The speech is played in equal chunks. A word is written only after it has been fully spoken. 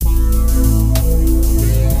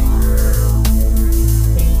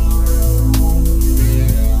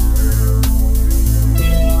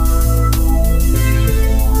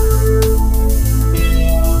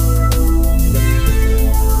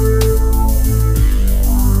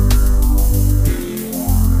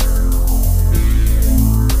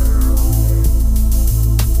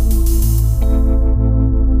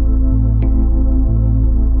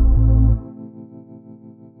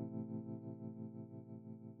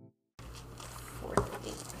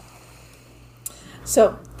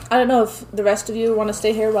So, I don't know if the rest of you want to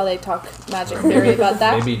stay here while they talk magic theory about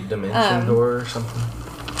that. Maybe dimension door or something.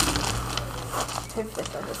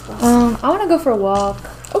 I want to go for a walk.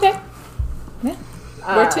 Okay. Yeah.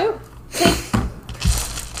 Where to?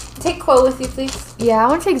 Take Quo with you, please. Yeah, I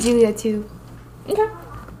want to take Zelia too. Okay.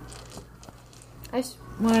 I just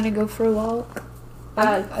wanted to go for a walk.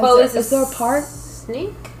 Quo is there a park?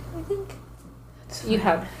 Snake, I think. You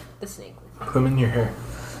have the snake with you. Put him in your hair.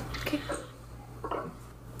 Okay.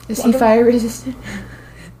 Is he fire resistant?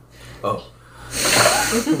 Oh.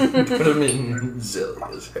 Put him in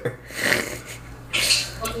Zillia's hair.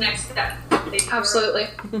 What's the next step? Absolutely.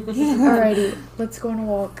 Alrighty, let's go on a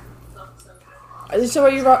walk. So,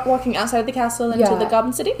 are you walking outside the castle into the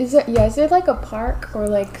Goblin City? Is there like a park or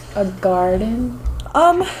like a garden?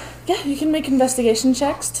 Yeah, you can make investigation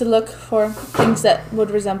checks to look for things that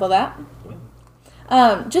would resemble that.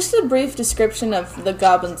 Just a brief description of the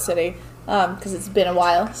Goblin City, because it's been a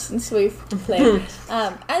while since we've played.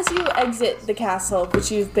 As you exit the castle,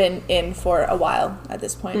 which you've been in for a while at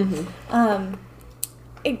this point,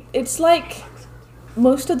 it's like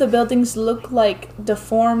most of the buildings look like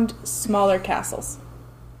deformed, smaller castles.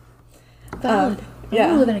 I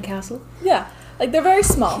Yeah. live in a castle. Yeah, like they're very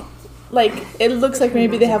small. Like it looks like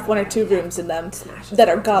maybe they have 1 or 2 rooms in them that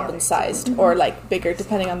are goblin-sized or like bigger,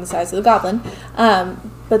 depending on the size of the goblin.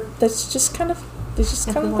 But that's just kind of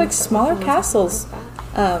like smaller castles.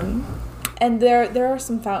 And there are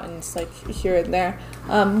some fountains like here and there.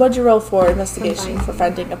 What'd you roll for investigation for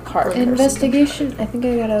finding a park? Investigation. I think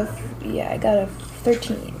I got a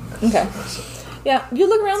 13. Okay. Yeah, you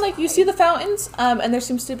look around, like, you see the fountains, and there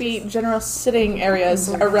seems to be general sitting areas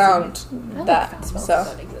around that.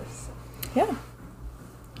 So, yeah.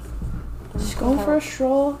 Just go for a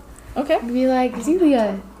stroll. Okay. Be like,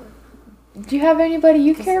 Zelia, do you have anybody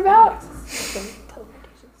you care about?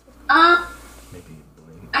 I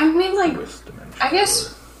mean, like, I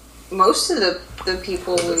guess most of the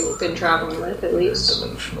people we've been traveling with, at least.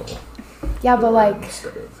 Yeah, but like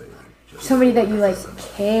somebody that you like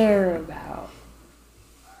care about.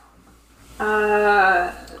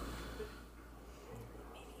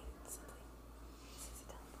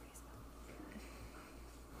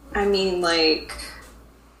 I mean, like...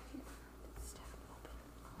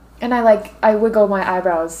 And I wiggle my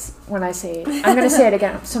eyebrows when I say it. I'm gonna say it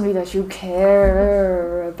again. Somebody that you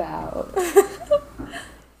care about.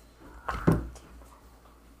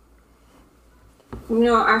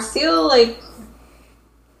 I feel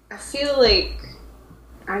like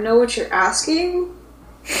I know what you're asking.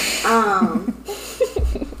 I'm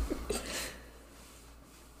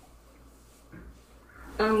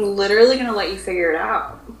literally gonna let you figure it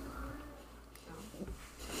out.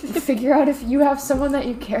 Figure out if you have someone that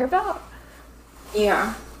you care about?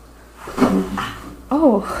 Yeah.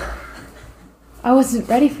 Oh. I wasn't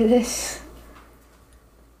ready for this.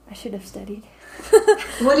 I should have studied.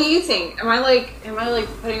 What do you think? Am I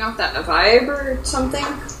putting off that vibe or something?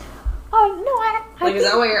 Oh, no, I Is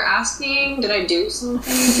that what you're asking? Did I do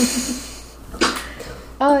something?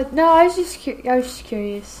 No, I was just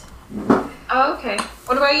curious. Oh, okay.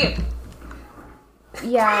 What about you?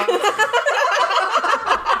 Yeah.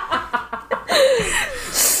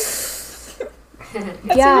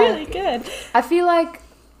 That's really good. I feel like,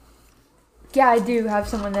 I do have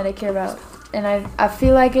someone that I care about. And I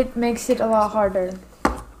feel like it makes it a lot harder.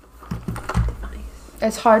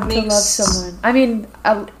 It's hard to love someone.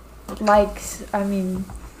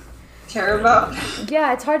 Care about?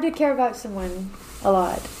 Yeah, it's hard to care about someone a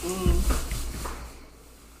lot.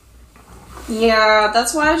 Yeah,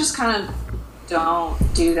 that's why I just kind of don't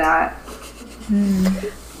do that.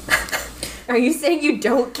 Are you saying you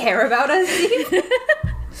don't care about us, Steve?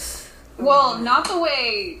 Well, not the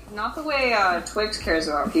way Twix cares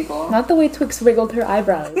about people. Not the way Twix wiggled her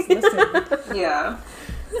eyebrows. Listen. Yeah.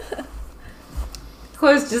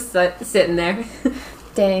 Quo's just sitting there.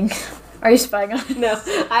 Dang. Are you spying on me? No,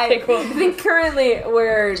 I think currently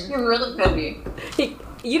we're... You really could be.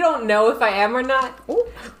 You don't know if I am or not.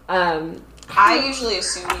 I usually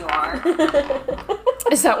assume you are.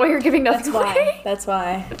 Is that why you're giving nothing away? That's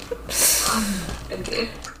why. Okay.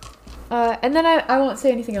 And then I won't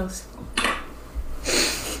say anything else.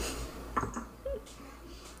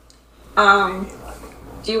 Do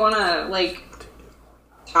you want to, like,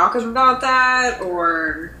 talk about that,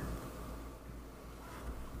 or...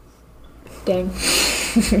 Dang.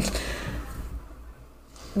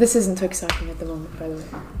 This isn't Twix talking at the moment, by the way.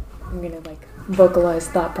 I'm gonna, like, vocalize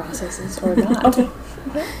thought processes, or not. Okay.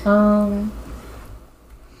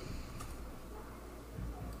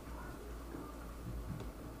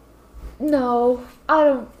 No, I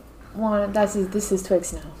don't want. This is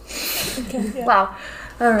Twix now. Okay, yeah. Wow.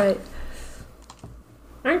 All right.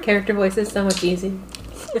 Aren't character voices so much easy?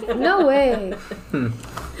 No way.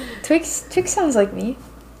 Twix sounds like me.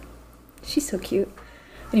 She's so cute.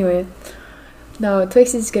 Anyway, no,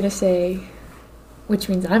 Twix is gonna say, which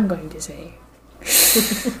means I'm going to say.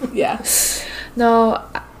 Yeah. No,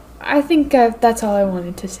 I think that's all I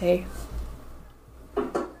wanted to say.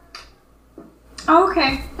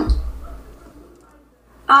 Okay.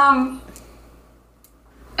 I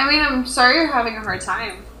mean, I'm sorry you're having a hard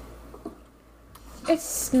time.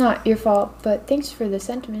 It's not your fault, but thanks for the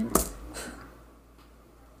sentiment.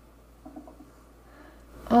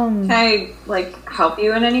 Can I, like, help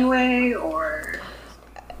you in any way, or...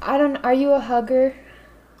 Are you a hugger?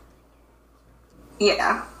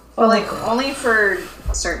 Yeah. But, like, only for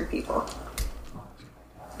certain people.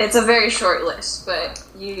 It's a very short list, but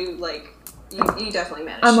you definitely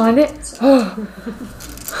managed I'm to on make it? so.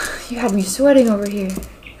 You had me sweating over here.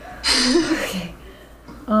 Okay.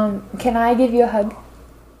 Can I give you a hug?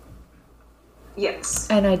 Yes.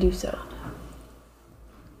 And I do so.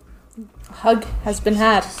 Hug has been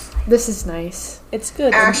had. This is nice. It's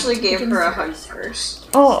good. I actually gave her a hug first.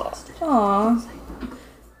 Oh, Aww.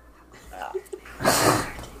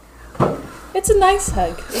 It's a nice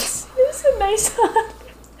hug. It's a nice hug.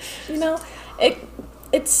 You know,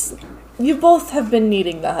 it's you both have been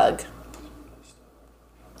needing the hug.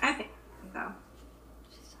 I think so.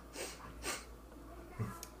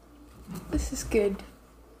 this is good.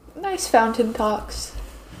 Nice fountain talks.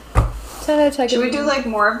 10 out of 10. Should we do, like,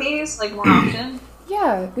 more of these? Like, more often?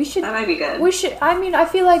 Yeah, we should. That might be good. We should. I mean, I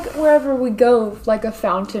feel like wherever we go, like a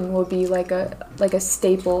fountain will be like a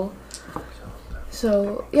staple.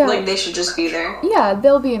 So yeah, Like, they should just be there. yeah,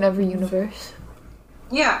 they'll be in every universe.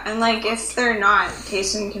 Yeah, and, like, if they're not,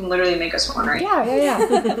 Tayson can literally make us one, right? Yeah.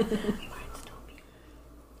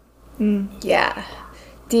 Yeah.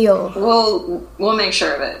 Deal. We'll make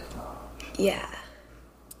sure of it. Yeah.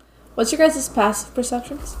 What's your guys' passive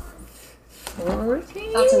perceptions?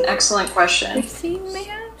 14? That's an excellent question. 15, maybe?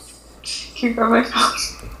 Here go my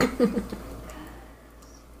phone.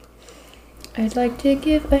 I'd like to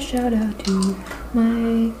give a shout out to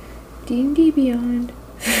my D&D Beyond.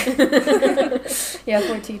 Yeah,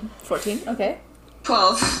 14. 14. Okay.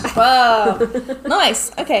 12. Wow.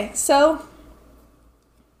 Nice. Okay, so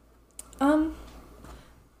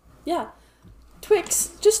yeah.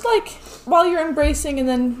 Twix, just like while you're embracing and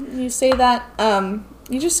then you say that,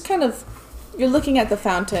 you just kind of you're looking at the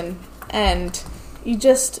fountain and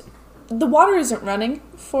the water isn't running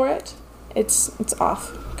for it. It's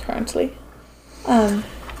off currently. Were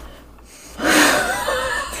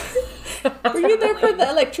you there for the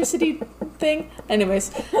electricity thing?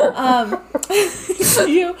 Anyways,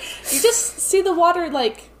 you just see the water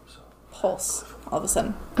like pulse all of a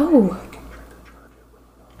sudden. Oh.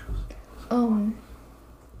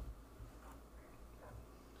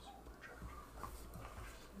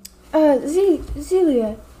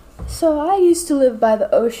 Zelia, so I used to live by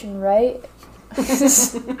the ocean, right?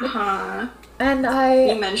 Huh. And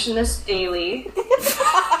You mention this daily.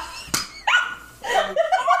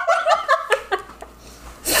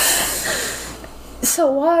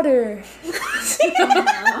 So water.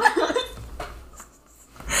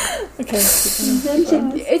 Okay.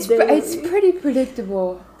 It's pretty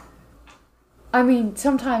predictable. I mean,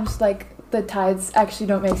 sometimes like the tides actually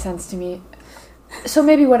don't make sense to me. So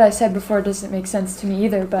maybe what I said before doesn't make sense to me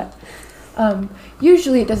either, but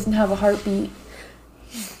usually it doesn't have a heartbeat.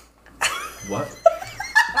 What?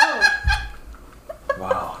 Oh,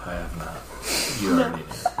 Wow, I have not. You already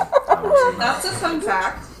did. I was that's a fun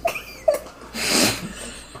fact.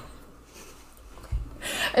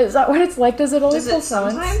 Is that what it's like? Does it only Does it pulse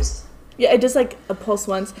once? sometimes? Yeah, it does like a pulse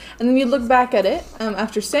once, and then you look back at it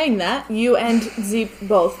after saying that, you and Zeep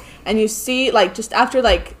both, and you see like just after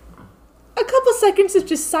like a couple seconds of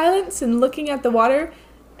just silence and looking at the water,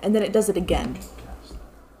 and then it does it again.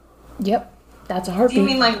 Yep, that's a Do heartbeat. you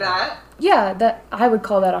mean like that? Yeah, that I would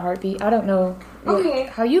call that a heartbeat. I don't know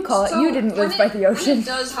how you call it. So You didn't live by the When ocean. it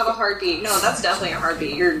does have a heartbeat, no, that's definitely a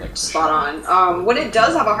heartbeat. You're spot on. When it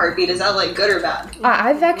does have a heartbeat, is that like good or bad?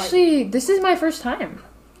 I've actually. This is my first time.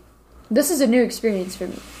 This is a new experience for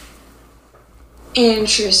me.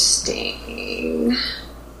 Interesting.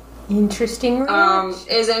 Interesting.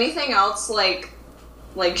 Is anything else like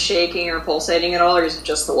shaking or pulsating at all, or is it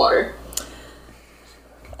just the water?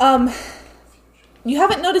 You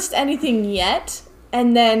haven't noticed anything yet,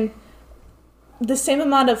 and then the same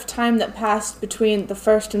amount of time that passed between the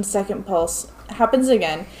first and second pulse happens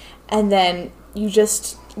again, and then you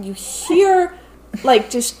hear like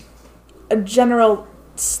just a general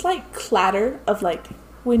slight clatter of like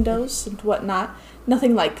windows and whatnot.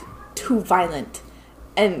 Nothing like too violent.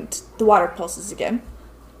 And the water pulses again.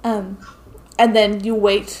 And then you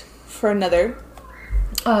wait for another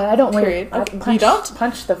I don't period. wait. I Okay, punch, you don't?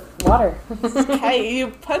 punch the water. Okay, you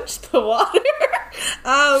punch the water.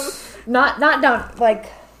 Not down like.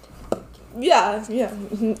 Yeah.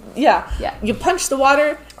 Yeah. You punch the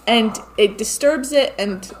water, and it disturbs it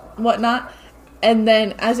and whatnot. And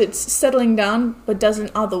then, as it's settling down, but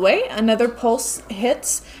doesn't all the way, another pulse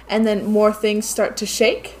hits, and then more things start to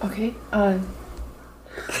shake. Okay. Are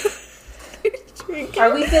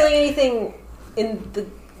we feeling anything in the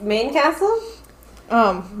main castle?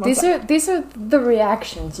 These are the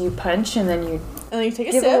reactions. You punch and then you and then you take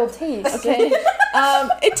a give sip. a little taste. Okay.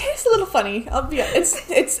 It tastes a little funny. I'll be honest.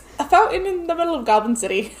 It's a fountain in the middle of Goblin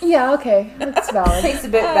City. Yeah. Okay. That's valid. Tastes a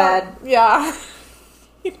bit bad. Yeah.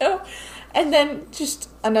 And then just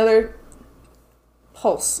another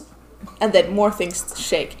pulse. And then more things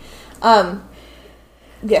shake.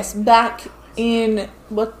 Yes, back in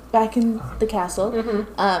the castle.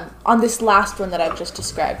 Mm-hmm. On this last one that I've just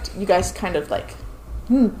described, you guys kind of like,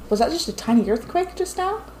 was that just a tiny earthquake just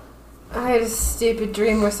now? I had a stupid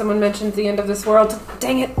dream where someone mentioned the end of this world.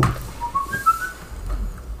 Dang it.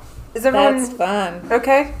 Is everyone That's fun.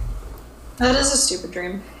 okay? That is a stupid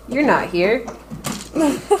dream. You're not here.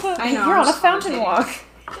 I know. You're I'm on a just fountain irritating. walk.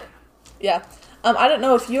 Yeah. I don't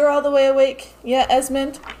know if you're all the way awake yet,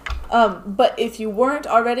 Esmond. But if you weren't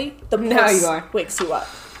already, the pulse Now you are. wakes you up.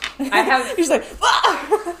 I have. He's like,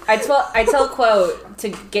 ah! I tell Quo to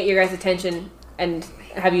get your guys' attention and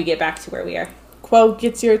have you get back to where we are. Quo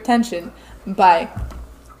gets your attention by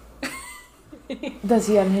Does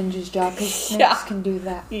he unhinge his jaw? Because snakes Yeah. can do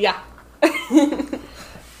that. yeah.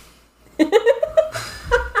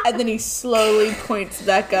 And then he slowly points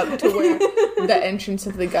back up to where the entrance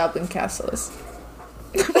of the Goblin Castle is.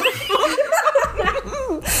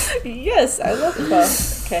 Yes, I love Quo.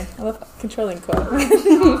 Okay, I love controlling Quo.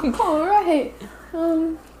 All right.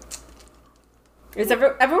 Is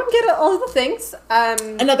everyone get all the things?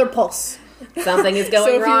 Another pulse. Something is So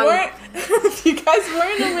going if wrong. if you guys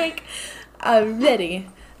weren't awake already,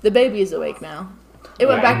 the baby is awake now. It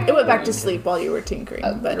went back to sleep while you were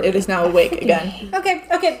tinkering, but it is now awake again.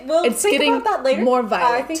 Okay. We'll It's think getting about that later. more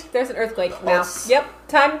violent. I think there's an earthquake Pulse. now. Yep.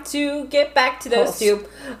 Time to get back to those Pulse. two.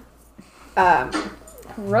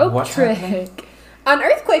 Rope What's trick. happening? An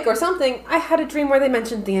earthquake or something. I had a dream where they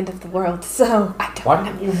mentioned the end of the world, so I don't Why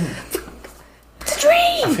know. don't you? It's a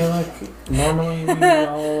dream. I feel like normally we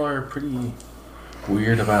all are pretty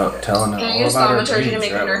weird about telling Can I all use about our thaumaturgy to dreams,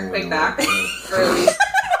 make an right? earthquake When back? we- For at least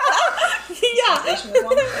Yeah,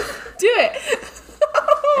 one. do it.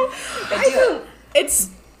 I do it. It's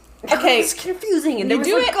okay. It's confusing, and there You was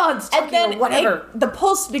do like it, gods and talking then or whatever. the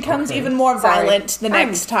pulse becomes Okay. even more Sorry. violent the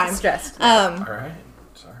next I'm time. stressed. All right.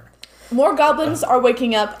 Sorry. More goblins are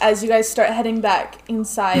waking up as you guys start heading back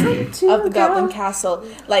inside of the Goblin Castle.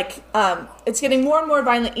 Like, it's getting more and more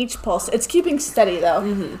violent each pulse. It's keeping steady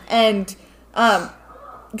though, and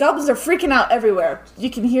goblins are freaking out everywhere. You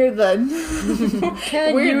can hear the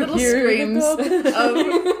weird little screams.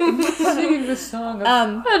 Singing the song of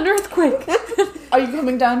An earthquake. Are you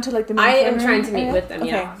coming down to like the main I am throne trying room to meet area? with them, Okay,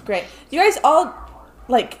 yeah. great. You guys all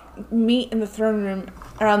like meet in the throne room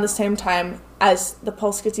around the same time as the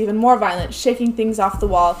pulse gets even more violent, shaking things off the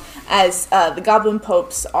wall as the goblin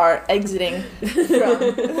popes are exiting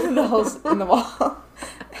from the holes in the wall.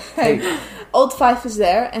 And Old Fife is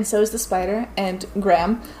there, and so is the spider and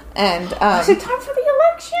Graham, and Is it time for the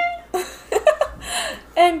election?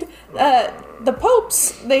 and the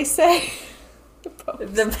popes. They say.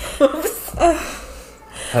 The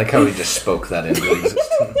I like how we just spoke that into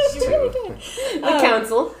existence too.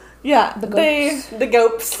 council. Yeah, The The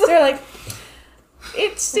gopes. they're like,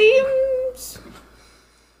 it seems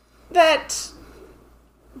that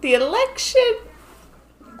the election.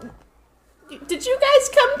 Did you guys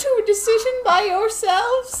come to a decision by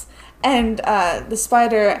yourselves? And the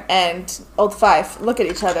spider and Old Fife look at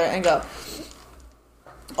each other and go.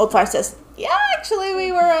 Old Fife says, "Yeah, actually, we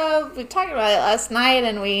talked about it last night,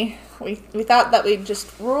 and we thought that we'd just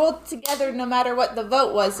rule together no matter what the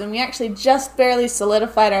vote was, and we actually just barely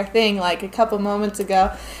solidified our thing like a couple moments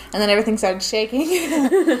ago, and then everything started shaking."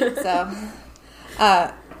 So,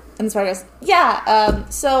 and the spider goes, "Yeah.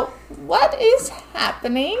 So what is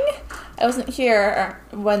happening? I wasn't here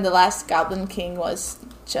when the last Goblin King was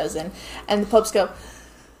chosen," and the popes go.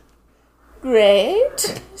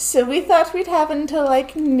 Great. So we thought we'd have until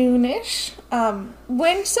like noonish.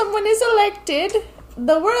 When someone is elected,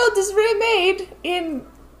 the world is remade in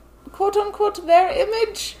quote unquote their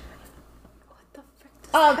image.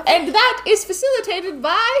 And that is facilitated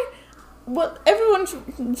by well, everyone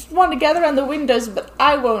want to gather on the windows, but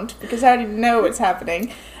I won't because I already know what's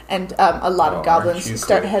happening. And a lot of goblins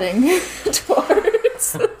start heading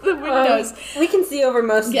towards the windows. We can see over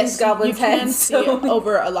most of these goblins' you can heads. see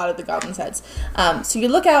over a lot of the goblins' heads. So you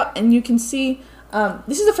look out and you can see.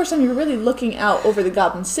 This is the first time you're really looking out over the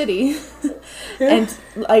goblin city, and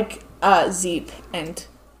like Zeep and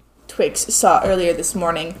Twix saw earlier this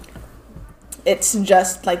morning. It's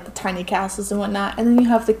just like the tiny castles and whatnot, and then you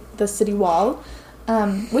have the city wall,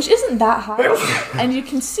 which isn't that high, and you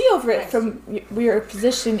can see over it from your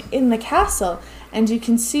position in the castle, and you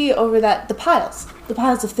can see over that the piles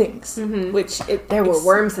of things, which There were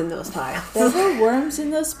worms in those piles. There were worms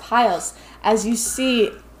in those piles. As you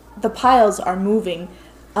see, the piles are moving,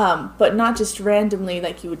 but not just randomly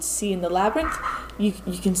like you would see in the labyrinth. You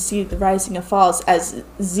can see the rising and falls as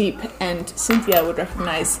Zeep and Cynthia would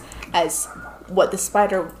recognize as what the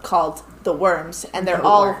spider called the worms, and they're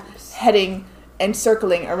all heading and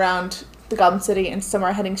circling around the Goblin City, and some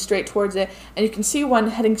are heading straight towards it, and you can see one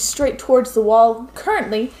heading straight towards the wall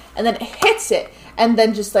currently, and then it hits it, and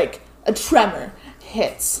then just like a tremor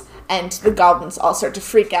hits, and the goblins all start to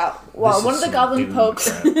freak out. While one of the goblin popes,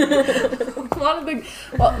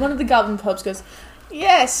 one of the goblin popes goes,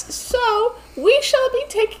 "Yes, so we shall be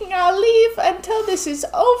taking our leave until this is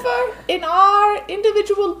over in our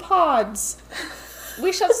individual pods.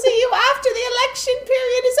 We shall see you after the election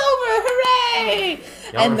period is over. Hooray!"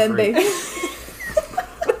 And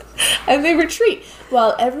then they retreat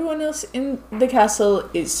while everyone else in the castle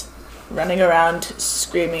is running around,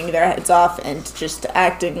 screaming their heads off and just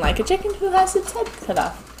acting like a chicken who has its head cut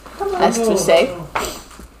off, as to say.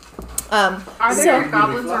 Are there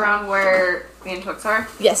goblins around where me and Twix are?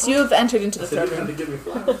 Yes, you have entered into the throne room.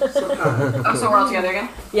 Oh, so we're all together again?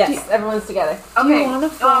 Yes, everyone's together. Okay. you want a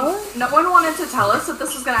flower? No one wanted to tell us that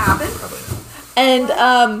this was going to happen. And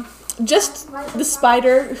just the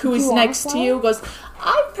spider who is next to you goes,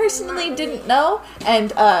 "I personally didn't know."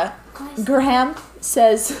 And Graham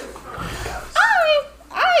says,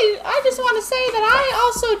 I just want to say that I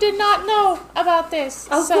also did not know about this.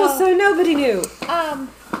 Oh, cool, so nobody knew. I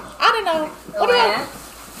don't know. What about?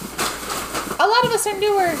 A lot of us are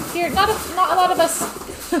newer here. Not a lot of us.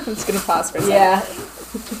 I'm just gonna pause for a second. Yeah.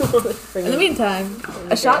 In the meantime,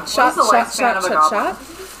 a shot.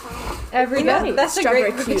 Every day. That's a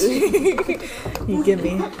Strawberry great cute. You give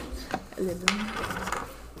me.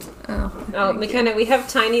 Oh, McKenna, we have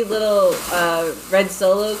tiny little red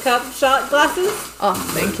Solo cup shot glasses Oh,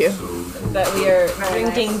 thank you. that we are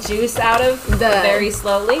drinking juice out of very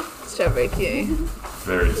slowly. Strawberry cute.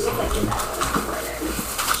 Very simple.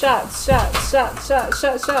 Shots.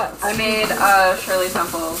 I made Shirley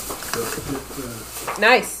Temple.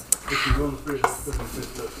 Nice.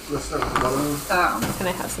 Oh. Can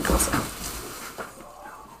I have some also?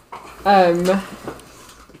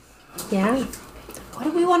 Yeah. What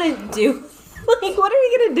do we want to do? Like, what are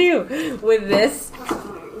we gonna do with this?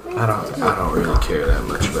 I don't really care that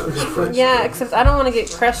much about this place. Yeah, except I don't want to get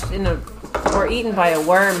crushed or eaten by a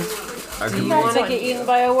worm. Do you want to get eaten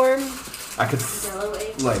by a worm? I could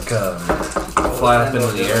fly up into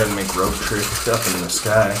the air and make rope tricks up in the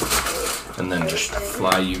sky, and then just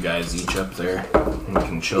fly you guys each up there, and we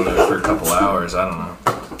can chill there for a couple hours. I don't know.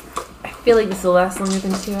 I feel like this will last longer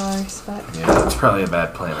than 2 hours, but Yeah, it's probably a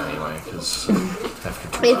bad plan anyway, because after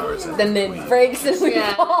 2 hours, then it breaks and we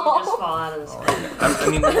fall. Just fall out of the sky. I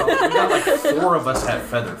mean, we got like 4 of us have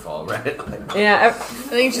feather fall, right? Like, Yeah. And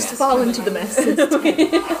then you just fall into the mess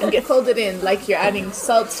and get folded in like you're adding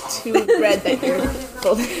salt to bread that you're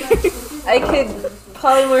folding. I could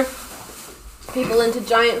polymorph people into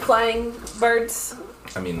giant flying birds.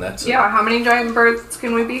 I mean, that's Yeah, how many giant birds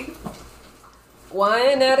can we be?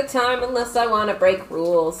 One at a time, unless I want to break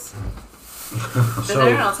rules. so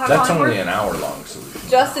anyone else have that's polymorph? only an hour-long solution.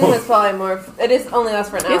 Justin has polymorph. It is only lasts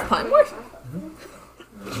for an You have hour. polymorph?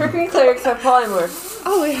 Trickery clerics have polymorph.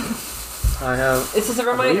 Oh, yeah. I have This is a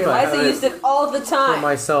believe reminder. I have Liza it used it all the for time.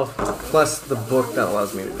 myself, plus the book that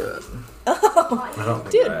allows me to do it. I don't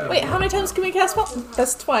think Dude, I have- wait, how many times can we cast spell?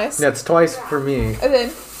 That's twice. Yeah, it's twice for me. And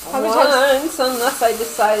then, how many times? Once, unless I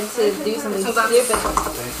decide to do something So that's-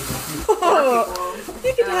 stupid. Oh,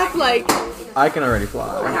 you can have like, I can already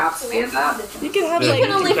fly. Perhaps we have that. you can have You like,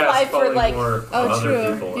 can only fly for like. oh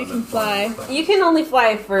true, you can fly. You can only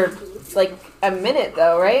fly for like a minute,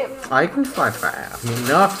 though, right? I can fly fast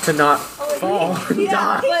enough to not fall and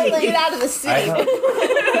die. Like, get out of the I city.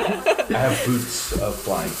 have, I have boots of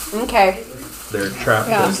flying. Okay. They're trapped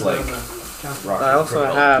Yeah. as like rocket I also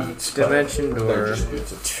propelled have boots, but dimension they're door. just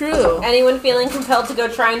boots of- True. Anyone feeling compelled to go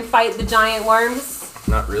try and fight the giant worms?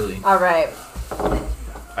 Not really. All right.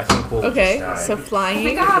 I think we'll Okay, just die. so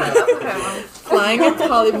flying. God, that's okay. Flying and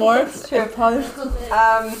polymorph.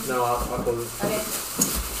 No, I'll close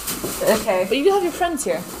it. Okay, But you do have your friends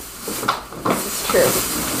here. it's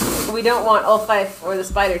true. We don't want Ulfife or the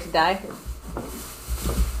spider to die.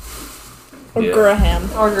 Or Yeah. Graham.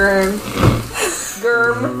 Or Germ.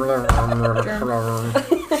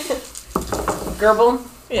 Gerbil.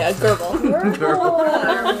 Yeah, Gerbil.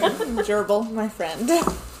 Gerbil, my friend.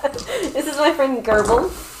 This is my friend Gerbil.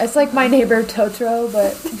 It's like my neighbor Totoro,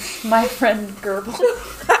 but my friend Gerbil.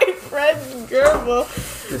 My friend Gerbil.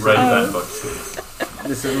 Read that book.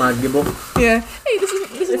 This is my gibble. Yeah. Hey, this is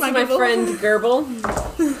This is my Gibble. friend Gerbil.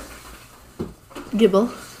 Gibble.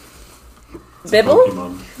 Bibble?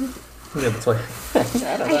 Pokemon. Yeah, that's why. I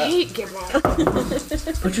hate Gibble.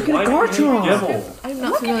 But you Why get a Garchomp. Gibble? I'm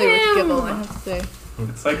not familiar with Gibble, I have to say.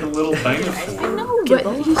 It's like a little dinosaur. But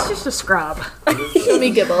he's just a scrub. Show me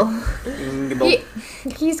Gibble.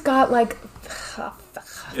 He's got like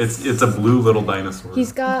It's a blue little dinosaur.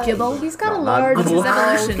 he's got Gibble? he's got No, a not large It's his Gibble. It's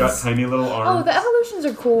got evolutions. tiny little Oh, arms. the evolutions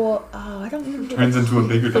are cool. Oh, I don't remember. Turns into a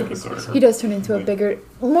bigger dinosaur. He does turn into a bigger,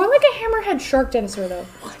 more like a hammerhead shark dinosaur though.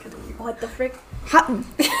 What the frick?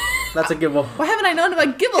 That's a gibble. Why haven't I known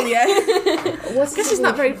about Gibble yet? What's Guess he's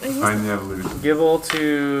not very. Find the evolution. Gibble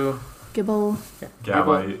to Gibble.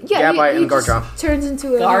 Gabite. Yeah, Gabite and just Garchomp. turns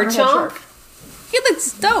into a hammerhead Garchomp? shark. Yeah,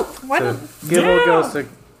 that's dope. Why So don't? Gibble Yeah. goes to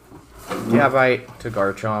Gabite to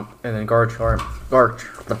Garchomp, and then Garchomp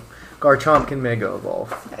can Mega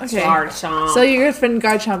Evolve. Okay. Garchomp. So your friend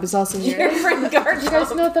Garchomp is also your here. friend You guys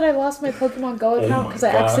Garchomp. know that I lost my Pokemon Go Oh account my because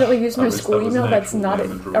I gosh. accidentally used I my wish school that was email an that's actual not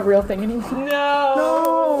name and a rule. real thing anymore. No.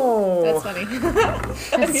 No. That's funny.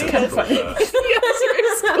 It's kind of funny. Yes, your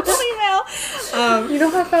school email. You know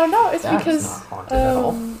how I found out? It's That's because not haunted at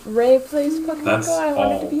all. Ray plays Pokemon That's Go. I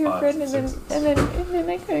wanted to be her all friend, fives and and then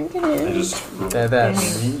I couldn't get I in. just That's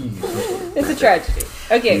It's a tragedy.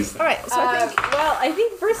 Okay. These- All right. So I think Well, I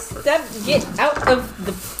think first step, get out of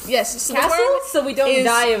the yes. So the castle worm so we don't is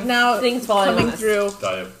die of now things falling coming on us. through.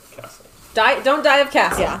 Diet Castle. Don't die of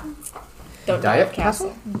castle. Yeah. Don't Diet die of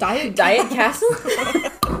castle. Diet. Diet castle?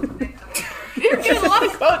 You're getting a lot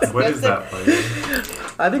of quotes. What is that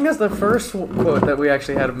place? I think that's the first quote that we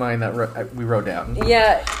actually had of mine that we wrote down.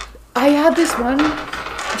 Yeah. I had this one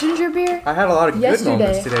ginger beer, I had a lot of good Yesterday.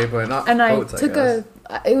 moments today, but not and I quotes, took guess.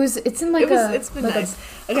 it's in like It's been like nice.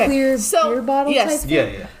 a Okay. clear so, beer bottle yes. type.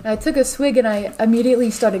 Yeah. And I took a swig and I immediately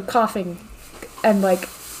started coughing, and like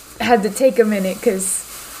had to take a minute because,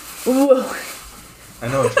 whoa. I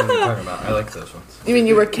know what you're talking about. I like those ones. You mean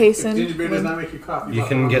you were casing? Ginger beer does not make you cough. You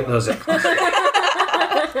can get those at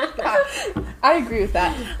I agree with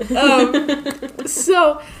that.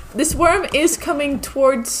 So this worm is coming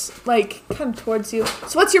towards, kind of towards you.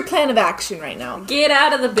 So what's your plan of action right now? Get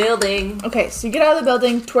out of the building. Okay, so you get out of the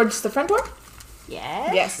building towards the front door.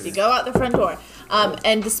 Yes. Yes, you go out the front door.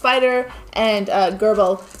 And the spider and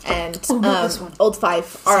Gerbil and Old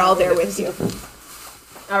Fife are all there with you.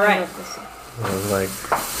 All right. I was like,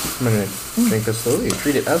 I'm gonna drink this slowly and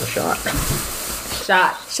treat it as a shot.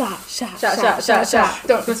 Shot. Shot.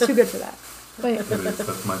 Don't. It's too good for that. Wait,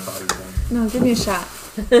 That's my body thing. no, give me a shot.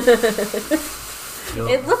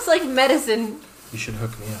 It looks like medicine. You should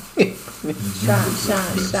hook me up.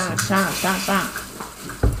 Shot.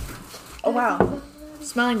 Oh wow,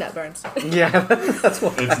 smelling that burns. Yeah, that's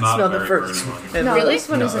what It's I not smelled very it first. burning one. And No, Really? this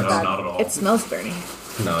one No, isn't no, bad. not at all. It smells burny.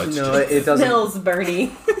 No, it's no, it doesn't. Smells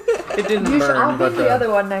Bernie. It didn't You should. burn, I'll but bring the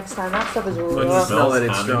other one next time. That stuff is When rough. you smell smell it,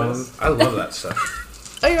 it's strong. I love that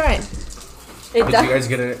stuff. Oh, you're right. It Did you does. guys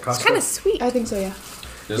get it at It's Costco? kind of sweet. I think so. Yeah.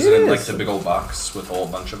 Is it in like Yes. the big old box with a whole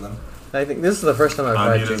bunch of them? I think this is the first time I've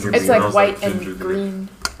I had need ginger it. beer. It's like smells white like ginger and beer. green.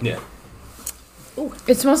 Yeah.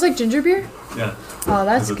 It smells like ginger beer. Yeah. Oh,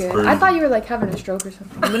 that's 'Cause it's good. very- I thought you were like having a stroke or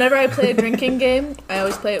something. Whenever I play a drinking game, I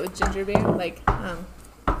always play it with ginger beer,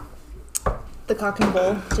 the cock and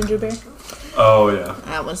bull ginger beer. Oh yeah.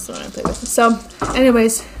 That was the one I played with. So,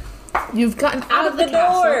 anyways, you've gotten out of the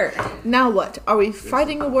castle. door. Now what? Are we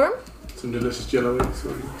fighting a worm? Some delicious jello eggs.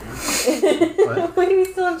 Why do we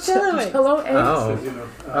still have jello eggs? Hello, eggs. Oh. You know,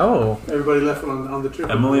 Oh. everybody left on the trip.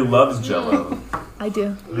 Emily loves Jello. I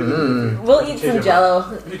do. Mm. We'll eat some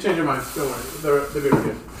jello. You change your mind. Don't worry. They're very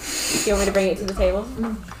good. You want me to bring it to the table?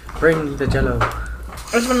 Bring the jello. I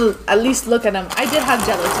just want to at least look at them. I did have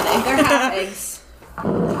jello today. They're half eggs.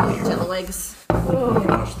 Jello eggs.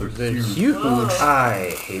 Gosh, they're huge. Huge.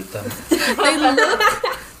 I hate them.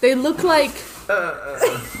 They look like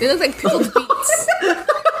pickled beets.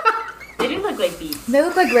 They do look like beets. They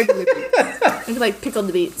look like regular beets. like pickled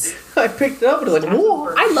the beets. I picked it up and like,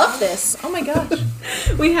 whoa. I love this. Oh my gosh.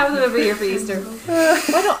 We have them every year for Easter.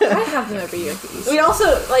 Why don't I have them every year for Easter? We also,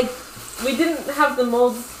 we didn't have the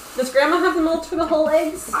molds. Does Grandma have the molds for the whole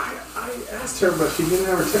eggs? I asked her, but she didn't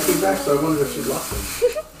have her technique back, so I wondered if she'd lost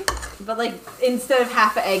them. But, instead of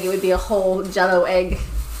half an egg, it would be a whole Jell-O egg.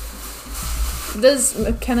 Does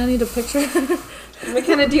McKenna need a picture?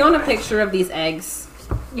 McKenna, do you want a picture of these eggs?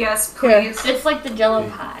 Yes, please. It's like the Jell-O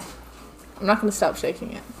pie. I'm not going to stop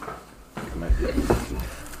shaking it.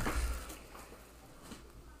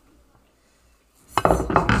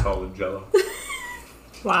 Solid Jello.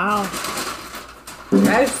 Wow.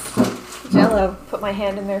 Gross. Jell-O. Put my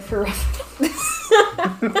hand in there for reference.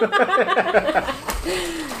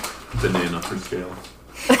 Banana for scale.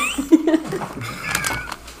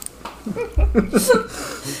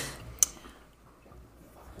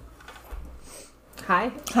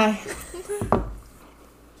 Hi. Hi.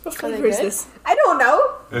 What flavor is this? I don't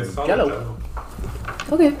know. It's solid Jello. Jello.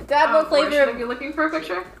 Okay. Dad, what Should flavor? I be looking for a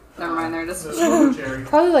picture? Never mind, there it is. Cherry.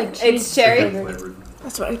 Probably like cheese. It's cherry. flavored.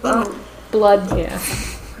 That's what I thought. Blood. Yeah.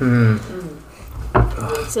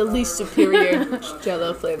 It's the least superior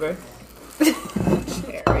Jell-O flavor.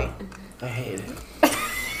 Cherry. I hate it.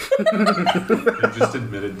 He just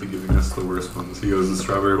admitted to giving us the worst ones. He goes, the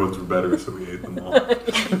strawberry ones were better, so we ate them all.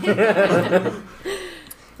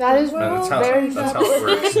 That is That's how very it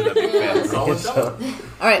works in a big family. Solid Jello.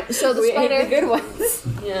 All right, so the We ate the spider. good ones.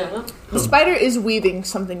 Yeah. The spider is weaving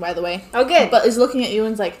something, by the way, Oh, good. but is looking at you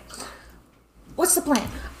and's like, "What's the plan?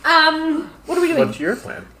 What are we doing?" What's your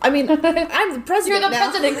plan? I mean, I'm the president. You're the now.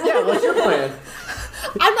 president. Yeah, what's your plan?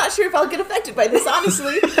 I'm not sure if I'll get affected by this,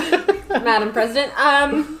 honestly. Madam President,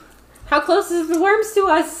 how close is the worms to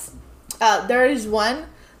us? There is one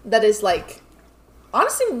that is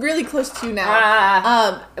honestly really close to you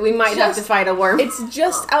now. We might have to just- fight a worm. It's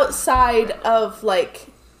just outside of But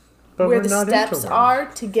where we're the not steps into are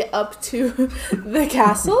to get up to the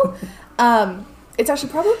castle. It's actually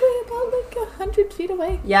probably about 100 feet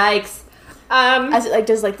away. Yikes. As it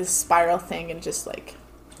does this spiral thing and just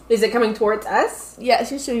Is it coming towards us? yeah, it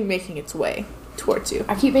seems to be making its way towards you.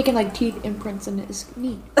 I keep making teeth imprints in his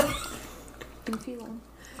knee. I can feel them.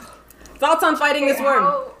 Thoughts on fighting this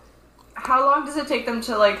worm? How long does it take them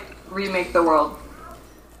to remake the world?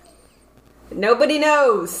 Nobody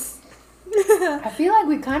knows. I feel like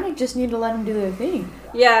we kind of just need to let them do their thing.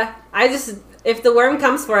 Yeah, if the worm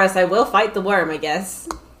comes for us, I will fight the worm, I guess.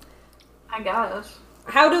 I guess.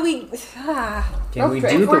 How do we... Can we do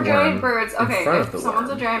If the we're giant worm birds, in okay, front of if the someone's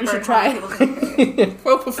worm? a giant You bird, should try. how many people can-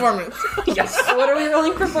 Pro performance. Yes. What are we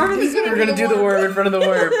rolling performance? We're gonna do the worm in front of the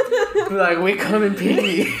worm. We come in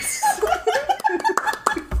peace.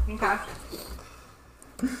 Okay.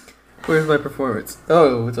 Where's my performance?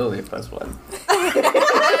 Oh, it's only a +1.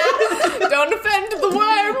 Don't offend the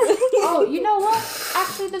worm. Oh, you know what?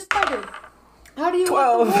 Actually, the spider. How do you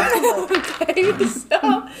 12. Okay,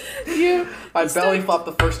 so you. I belly flop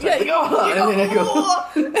the first time. Yeah, And then I go.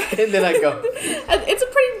 And then I go. And it's a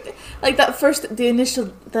pretty that first the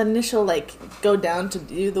initial go down to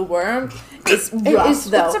do the worm is rough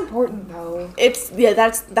though. It's important though.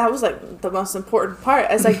 That was the most important part.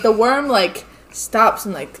 As the worm stops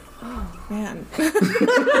and oh man.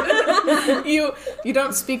 you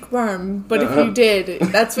don't speak worm, but if you did,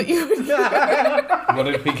 that's what you would hear. What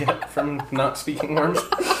did we get from not speaking worms?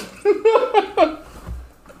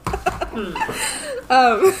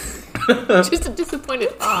 Just a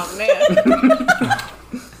disappointed oh man.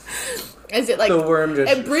 As it The worm just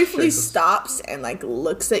it briefly shakes us. stops and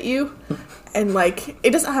looks at you and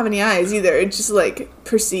it doesn't have any eyes either. It just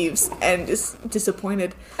perceives and is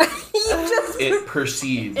disappointed. It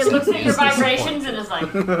perceives. It looks at your is vibrations and is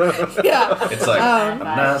like, Yeah. It's I'm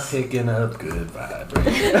not picking up good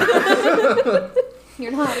vibrations.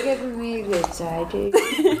 You're not giving me a good side, Jake.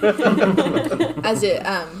 As it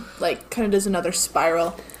kind of does another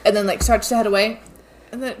spiral and then starts to head away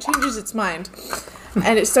and then it changes its mind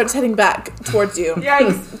and it starts heading back towards you.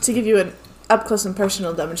 Yikes. To give you an up close and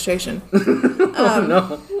personal demonstration.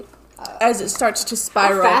 No. As it starts to How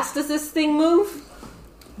spiral. fast does this thing move?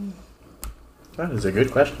 That is a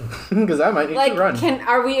good question. Because I might need to run.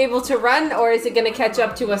 Are we able to run, or is it going to catch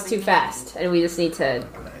up to us too fast, and we just need to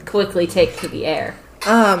quickly take to the air?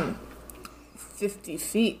 50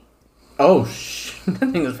 feet. Oh,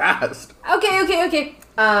 that thing is fast. Okay.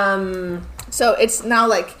 So it's now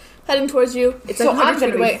heading towards you. It's So 100 I'm feet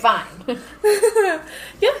gonna away. be fine.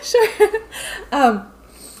 Yeah, sure.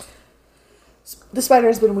 The spider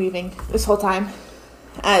has been weaving this whole time,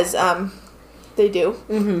 as they do,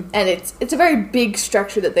 and it's a very big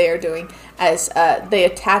structure that they are doing. As they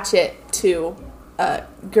attach it to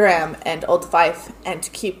Graham and Old Fife and to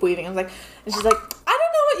keep weaving. And she's like, I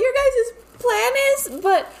don't know what your guys' plan is,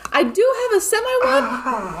 but I do have a semi one.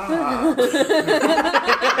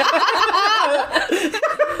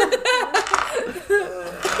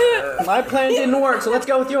 My plan didn't work, so let's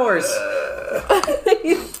go with yours.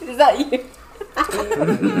 Is that you?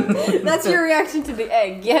 That's your reaction to the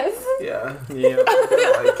egg, yes? Yeah.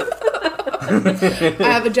 I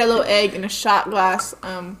have a Jello egg in a shot glass.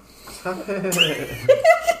 I'll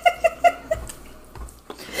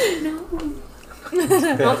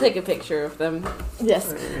take a picture of them.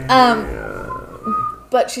 Yes.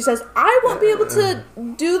 But she says, I won't be able to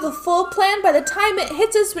do the full plan by the time it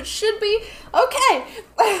hits us, which should be okay.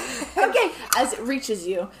 Okay. As it reaches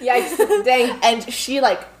you. Yikes. Dang. And she,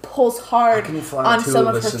 pulls hard on some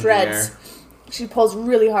of her threads. She pulls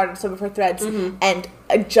really hard on some of her threads. Mm-hmm. And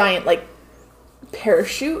a giant,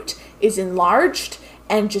 parachute is enlarged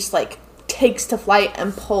and just, takes to flight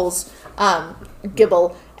and pulls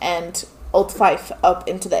Gibble and Old Fife up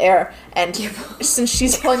into the air, and since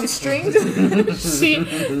she's pulling the strings,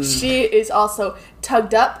 she is also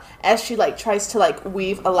tugged up as she tries to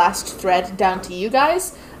weave a last thread down to you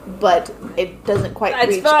guys, but it doesn't quite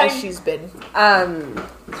reach as she's been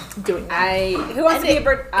doing that. Who wants to be a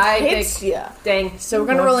bird? I hits pick. ya. Dang. So we're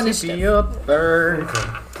gonna roll initiative. Be a bird.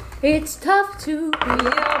 It's tough to be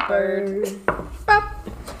a bird. Ha!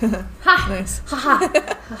 Nice. Ha ha.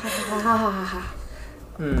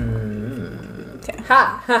 Okay.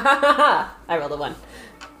 Ha! Ha ha ha ha! I rolled a 1.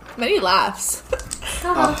 Many laughs.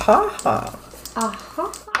 Aha.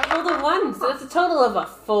 I rolled a 1, so that's a total of a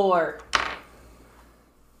 4. I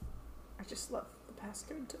just love the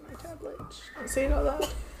passcode to my tablet. I'll say it all loud.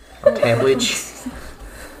 Tablage.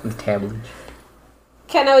 The tablage.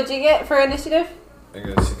 Kenna, what'd you get for initiative? I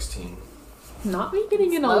got 16. Not me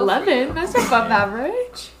getting an 11. That's above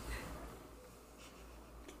average.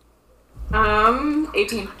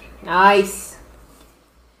 18. Nice.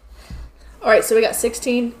 Alright, so we got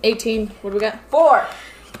 16, 18. What do we got? 4.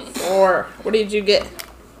 4. What did you get?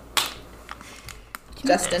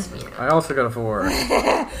 Justin. I also got a 4.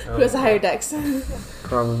 Who has a higher dex?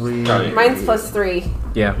 Probably. Mine's +3.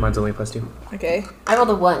 Yeah, mine's only +2. Okay. I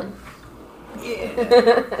rolled a 1.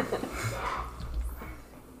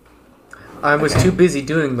 I was too busy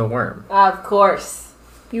doing the worm. Of course.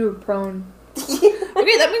 You were prone.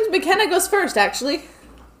 Okay, that means McKenna goes first, actually.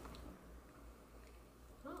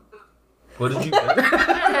 What did you get?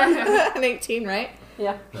 An 18, right?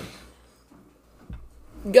 Yeah.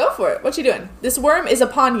 Go for it. What you doing? This worm is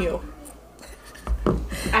upon you.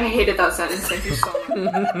 I hated that sentence. Thank you so much.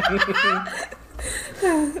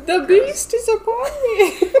 The beast is upon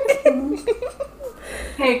me.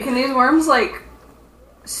 Hey, can these worms,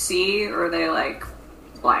 see, or are they,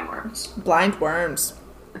 blind worms? Blind worms.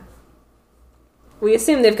 We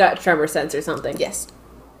assume they've got tremor sense or something. Yes.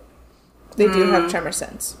 They do have tremor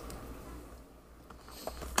sense.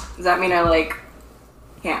 Does that mean I,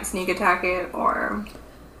 can't sneak attack it, or...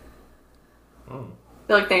 I feel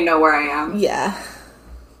like they know where I am. Yeah.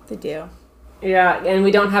 They do. Yeah, and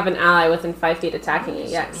we don't have an ally within 5 feet attacking it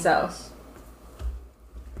yet, so...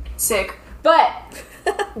 Sick. But,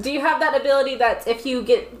 do you have that ability that if you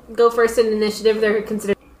go first in initiative, they're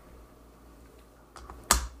considered...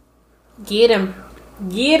 Get him.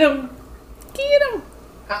 Get him. Get him.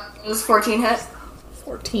 Was 14 hit?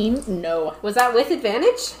 14? No. Was that with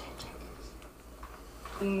advantage?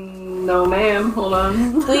 No, ma'am. Hold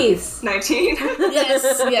on. Please. 19.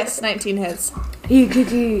 Yes, 19 hits.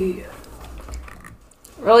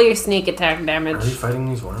 Roll your sneak attack Are damage. we fighting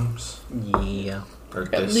these worms? Yeah. Or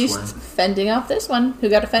At this least worm? fending off this one. Who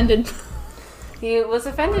got offended? He was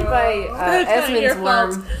offended by That's not your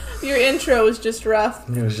Esmond's worm. fault. Your intro was just rough.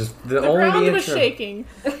 It was just the The only ground intro. was shaking.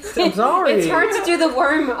 I'm sorry. It's hard to do the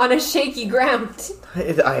worm on a shaky ground.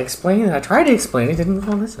 I explained. I tried to explain. It didn't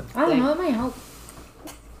want to listen. I don't know, that might help.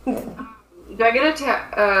 Do I get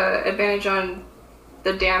advantage on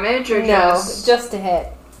the damage, or No, just to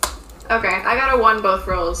hit. Okay, I got a 1 both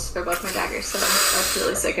rolls for both my daggers, so that's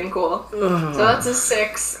really sick and cool. So that's a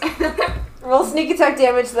 6. Roll sneak attack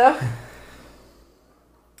damage, though.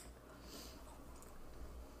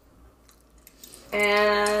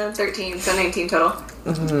 And 13, so 19 total.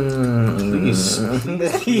 Please.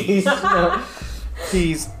 Please, no.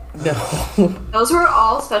 Please, no. Those were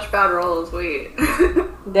all such bad rolls, wait.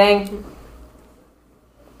 Dang.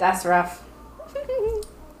 That's rough.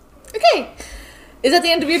 Okay. Is that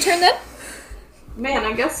the end of your turn then? Man,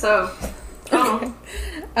 I guess so. Oh.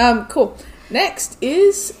 Cool. Next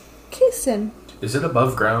is Kissin. Is it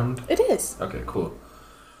above ground? It is. Okay, cool.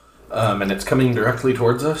 And it's coming directly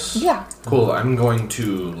towards us? Yeah. Cool. I'm going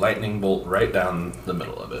to lightning bolt right down the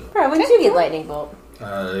middle of it. Bro, when did you get lightning bolt?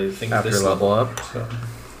 I think After this level up. So.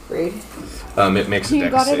 Rude. It makes a You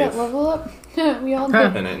dex got it save. at level up? We all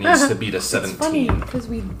did. And it needs to beat a It's funny 17. because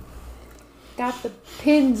we got the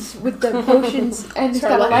pins with the potions and it's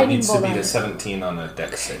got a It lightning needs to bolt beat on a it. 17 on a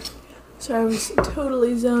dex save. So I was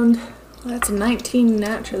totally zoned. Well, that's a 19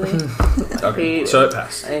 naturally. Okay, so it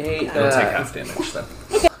passed. I hate It'll take that. half damage then.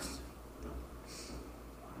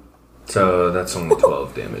 So that's only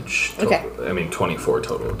 12 damage. Total. Okay. I mean 24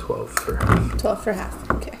 total, 12 for half. 12 for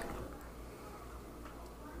half. Okay.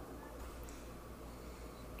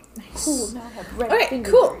 Nice. Cool, now I have red Alright,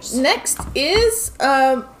 fingers. cool. Next is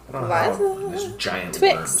I don't know how Liza. this giant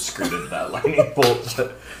Twix. worm skirted that lightning bolt.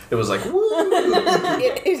 But it was like, woo!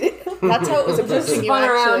 That's how it was approaching you spun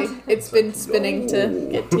actually. around. It's been spinning to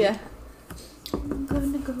get to you. I'm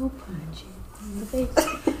gonna go punch it in the face.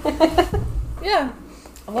 Yeah.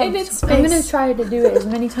 In its I'm gonna face. try to do it as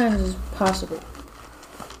many times as possible.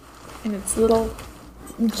 In its little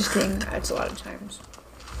I'm just kidding. That's a lot of times.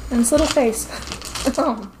 in its little face.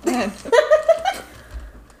 Oh man.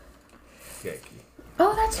 Yucky.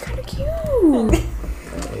 Oh, that's kind of cute.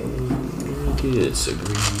 I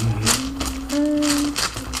disagree.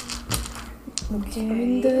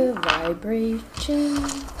 Doing the vibration.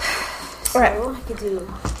 Alright. So, I could do.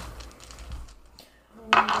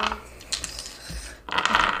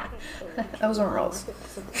 Those weren't rolls.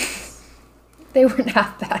 They weren't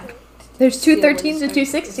half bad. There's two 13s and two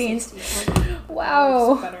 16s.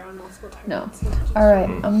 Wow. No. All right.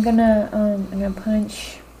 I'm gonna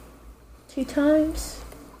punch 2 times.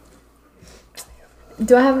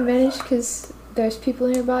 Do I have advantage because there's people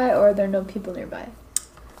nearby, or are there no people nearby?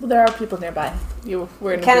 Well, there are people nearby. You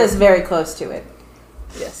were in a Kenna's group. very close to it.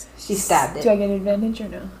 Yes. She stabbed Do it. I get advantage or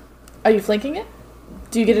no? Are you flanking it?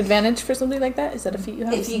 Do you get advantage for something like that? Is that a feat you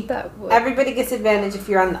have? If you, That would. everybody gets advantage if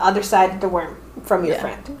you're on the other side of the worm from your Yeah.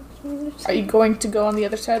 friend. Are you going to go on the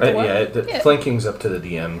other side of the wall? Yeah, flanking's up to the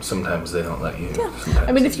DM. Sometimes they don't let you. Sometimes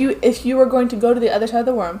I mean, they if you were going to go to the other side of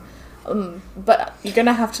the worm, but you're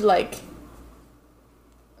gonna have to like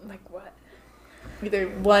what? Either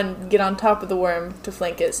one, get on top of the worm to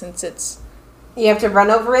flank it since it's You have to run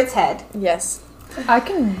over its head. yes. I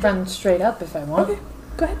can run straight up if I want. Okay,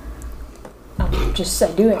 go ahead. Just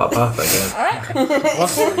say do it. pop off, I guess. All right. Well,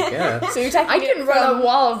 yeah. So you're attacking I can it run from- up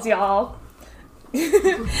walls, y'all.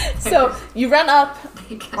 So you run up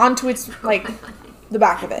onto its like the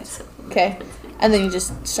back of it, okay, and then you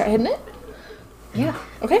just start hitting it. Yeah.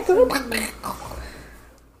 Okay, go ahead.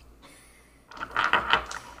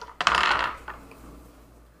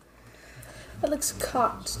 That looks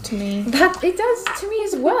cocked to me. That it does to me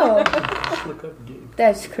as well.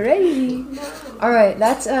 That's crazy. All right,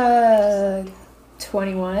 that's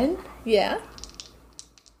 21, Yeah.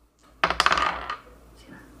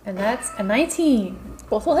 and that's a 19.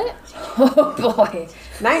 Both will hit. Oh boy.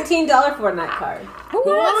 $19 Fortnite card. Who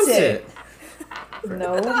wants it? No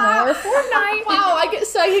more Fortnite. Wow, I get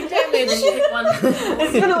psychic damage.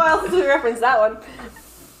 It's been a while since we referenced that one.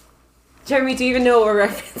 Jeremy, do you even know what we're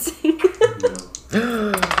referencing?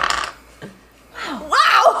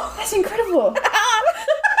 Wow, That's incredible.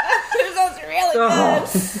 that's really good.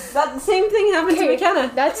 That same thing happened to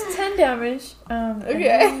McKenna. That's 10 damage.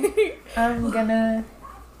 Okay. I'm gonna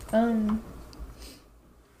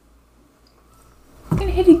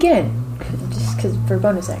hit again, just because for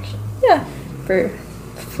bonus action. Yeah. For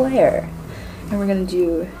flare, and we're gonna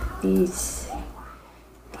do these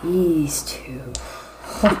two.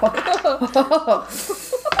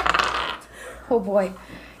 Oh boy,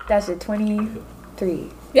 that's a 23.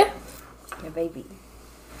 Yeah. Yeah, baby.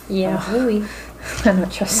 Yeah, really. I don't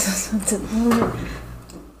trust those ones at the moment.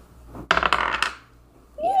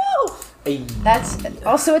 That's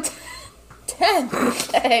also a 10.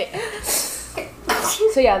 Okay.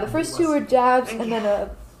 So yeah, the first two were jabs and then a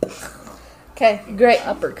Okay, great.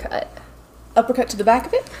 uppercut. Uppercut to the back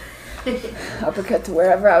of it. Uppercut to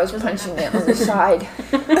wherever I was punching it on the side.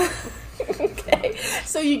 Okay.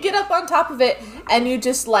 So you get up on top of it and you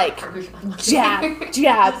just like jab,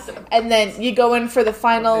 and then you go in for the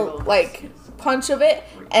final like punch of it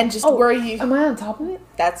and just where you. Am I on top of it?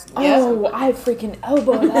 That's yeah. Oh, I freaking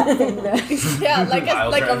elbow that thing then. Yeah, like a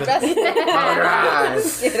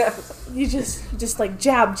wrestler. You just like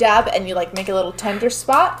jab, and you like make a little tender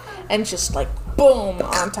spot and just like boom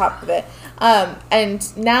on top of it.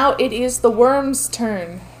 And now it is the worm's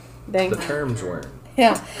turn. The terms weren't.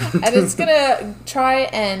 Yeah, and it's gonna try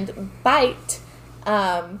and bite.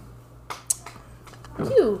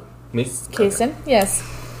 You, Me? Kason. Yes.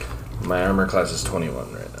 My armor class is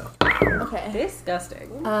 21 right now. Okay.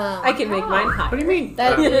 Disgusting. I can make mine higher. What do you mean?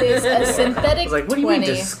 That is a I synthetic was like, what do you mean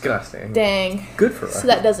 20. disgusting? Dang. Good for us. So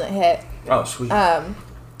that doesn't hit. Oh, sweet. And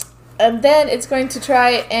then it's going to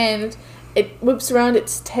try and it whips around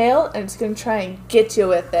its tail and it's going to try and get you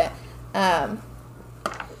with it. I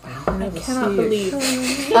cannot believe.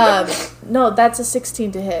 No, that's a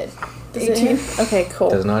 16 to hit. Does it hit? Okay, cool.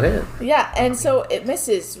 Does not hit. Yeah, and so it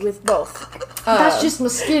misses with both. That's just my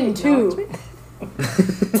skin too.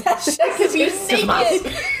 That's just because you're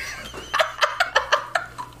naked.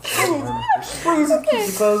 Keep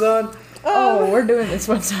your clothes on. Oh, we're doing this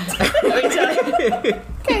one time.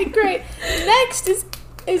 Okay, great. Next is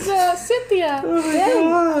Cynthia.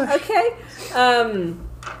 Okay. I'm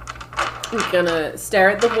gonna stare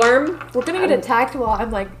at the worm. We're gonna get attacked while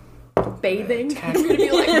I'm like bathing. I'm gonna be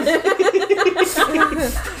like,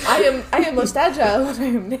 I am most agile when I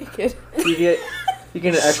am naked. You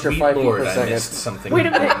get an extra Sweet 5 feet Lord, per I second. missed something. Wait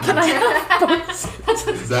a minute, can I have bonus?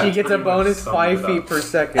 She gets a bonus 5 feet per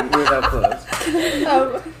second with that close.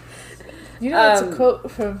 You know that's a quote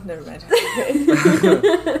from. Never mind.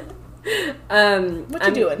 What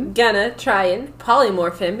you doing? I'm gonna try and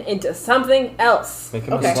polymorph him into something else. Make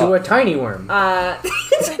him Okay. into a tiny worm.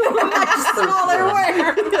 Smaller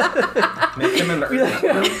worm. Make him an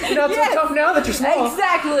You're not so tough now that you're small.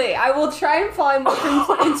 Exactly. I will try and polymorph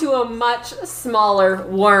him into a much smaller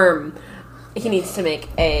worm. He needs to make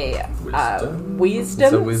a wisdom,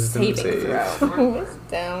 It's a wisdom saving save. throw.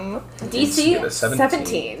 Wisdom. Needs to get DC a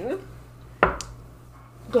 17.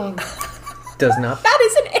 dang. Does not. That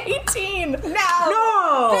is an 18.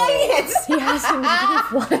 No! Dang it! He has to move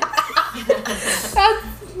one.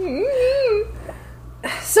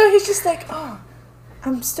 So he's just like, oh,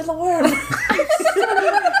 I'm still a worm.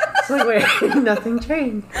 It's like, wait, nothing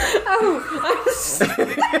changed.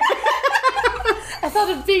 I thought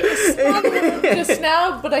of being a small worm just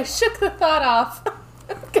now, but I shook the thought off.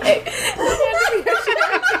 Okay.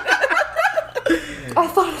 I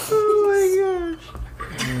thought. Oh my gosh.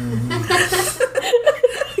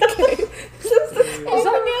 Is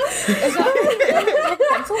that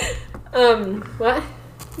pencil? What?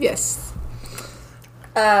 Yes.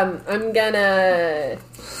 I'm gonna.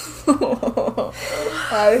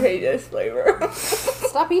 I hate this flavor.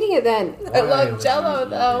 Stop eating it then. I love Jello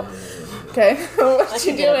though. Okay, what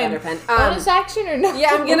you can get a doing? better pen. Bonus action or no?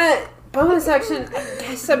 Yeah, I'm gonna bonus action. I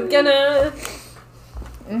guess I'm gonna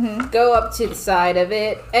go up to the side of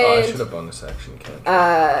it Oh, I should and have bonus action,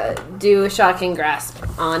 Ken. do a shocking grasp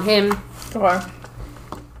on him. Or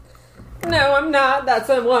No, I'm not. That's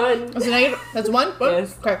a 1. is it negative? That's one.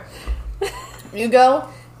 Yes. Okay. You go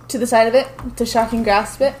to the side of it to shocking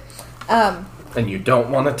grasp it. And you don't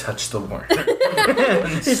want to touch the worm.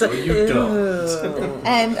 So you don't.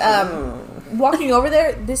 And walking over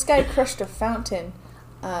there, this guy crushed a fountain.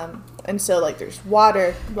 And so, like, there's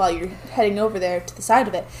water while you're heading over there to the side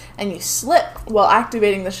of it, and you slip while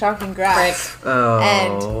activating the shocking grasp, Oh.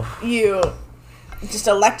 and you just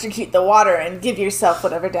electrocute the water and give yourself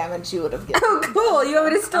whatever damage you would have given. Oh, cool. You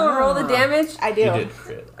want me to still roll the damage? I do. You did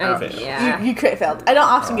crit. Fail. Yeah. You crit failed. I don't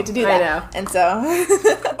often get to do I that. know. And so,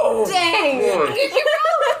 Dang! Did you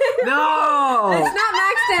roll it? No! It's not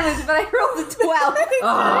max damage, but I rolled a 12.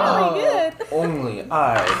 really good. Only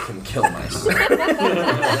I can kill myself.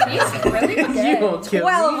 He's really You dead. won't kill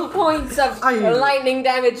 12 points of lightning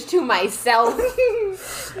damage to myself. Rip.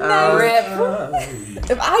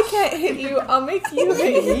 If I can't hit you, I'll make you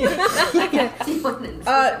hit me.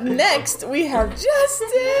 Next, we have Justin!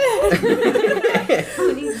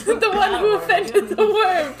 The one who offended the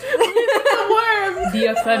worm. The worm. The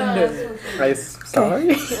offender. I'm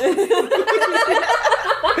sorry.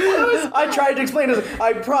 I tried to explain it.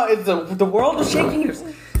 The world was shaking.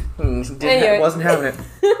 Anyway. Wasn't having it.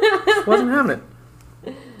 Wasn't having it.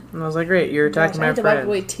 And I was like, great, you're Gosh, attacking I my had to wipe friend.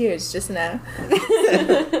 away tears just now.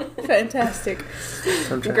 Fantastic.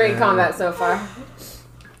 Great combat so far.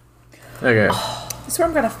 Okay. This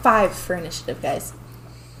worm got a 5 for initiative, guys.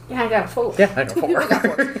 Yeah, I got a 4. Yeah, I got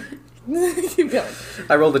 4. Keep going.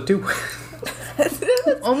 I rolled a 2.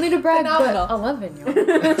 Only to brag, Phenomenal. but 11,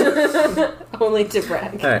 yo. Only to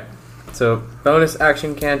brag. Alright. So, bonus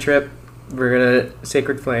action cantrip. We're gonna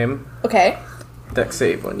Sacred Flame. Okay. Dex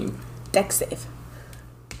save on you. Dex save.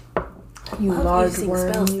 You large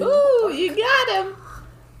worm. Ooh, you got him.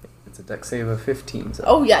 It's a dex save of 15. So.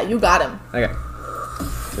 Oh, yeah, you got him. Okay.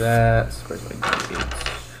 So that's. Where's my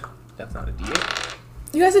D8? That's not a D8.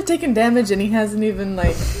 You guys have taken damage and he hasn't even,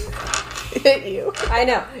 like, hit you. I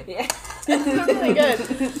know. Yeah. That's really good.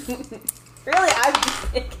 Really, I'm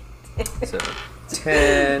just So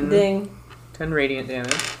 10. Ding. 10 radiant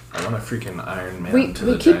damage. I want a freaking Iron Man. We to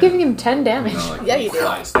the keep giant, giving him 10 damage. Yeah, you do.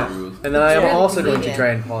 flies through. And then I am Very also going to convenient. try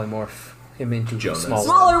and polymorph him into Jonas. small.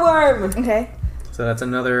 Smaller worm. Okay. So that's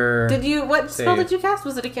another. Did you? What spell Save. did you cast?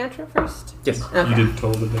 Was it a cantrip first? Yes. Okay. You did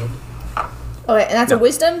toll the dead. Okay, and that's a No,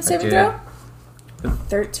 wisdom saving did. throw?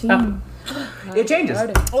 13. It changes.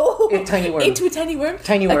 Oh, A tiny worm. Into a tiny worm?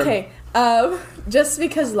 Tiny worm. Okay, just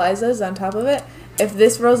because Liza's on top of it, if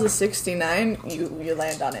this rolls a 69, you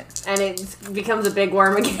land on it. And it becomes a big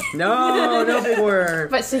worm again. No, no big worm.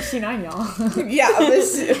 But 69, y'all. Yeah,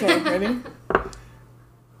 this. Okay, ready?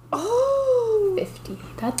 Oh! 50.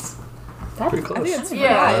 That's Pretty I close. think that's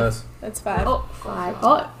Yeah. 5. That's 5. Oh, 5.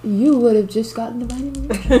 Oh, you would have just gotten Divine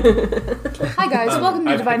Illusion. Hi, guys. Welcome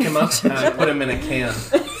to I Divine pick him up Illusion. and I put him in a can.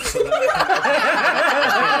 So that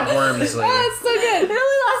I can worms later. Oh, it's so good. It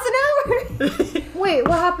only lasts an hour. Wait,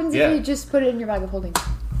 what happens Yeah. if you just put it in your bag of holding?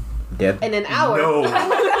 Dead. In an hour. No. In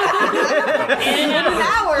an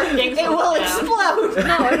hour, it will explode.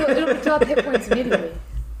 No, it'll drop hit points immediately.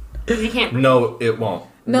 you can't. No, it won't.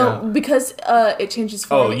 No, because it changes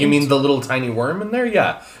form. Oh, you mean the little tiny worm in there?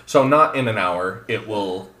 Yeah. So not in an hour. It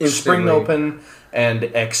will spring Instantly. open and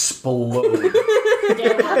explode.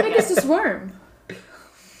 How big is this worm?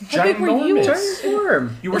 How big were you? Ginormous. Giant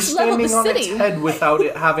worm. You were It's level standing the on its city. head without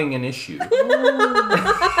it having an issue.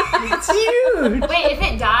 It's huge. Wait, if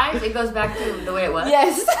it dies, it goes back to the way it was.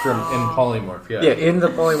 Yes. From in polymorph, yeah. Yeah, in the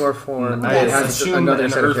polymorph form, I it has assume another an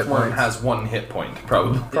set of hit earthworm points. has 1 hit point,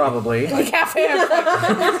 probably. Probably. Like half hand.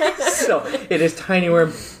 So it is tiny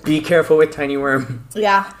worm. Be careful with tiny worm.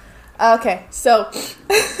 Yeah. Okay, so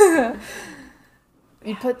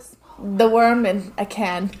you put the worm in a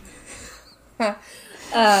can.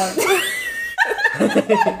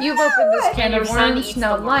 You've opened this can your of son worms, eats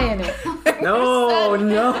now the lie in it. No,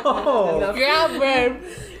 no, Grab worm.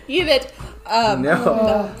 Eat it. no.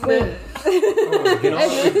 You know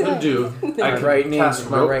what we could do? I could right knee, cast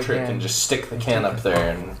my rope right trick hand. and just stick the can up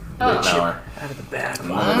there and wait an hour. Out of the bag.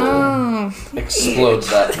 Explodes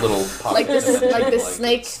that little pocket. Like this, dimension, like the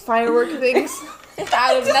snake firework things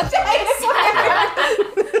out of nothingness.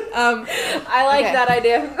 I like Okay. that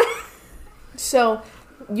idea. So,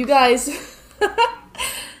 you guys,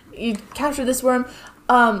 you capture this worm.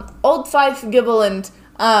 Old Fife, Gibble, and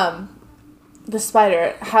the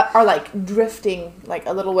spider are like drifting like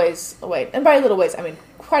a little ways away, and by a little ways I mean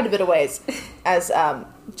quite a bit of ways, as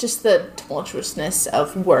just the tumultuousness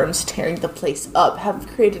of worms tearing the place up have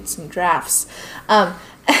created some drafts.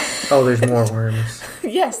 Oh, there's more worms.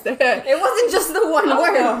 Yes, there. It wasn't just the one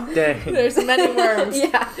worm. Dang. There's many worms.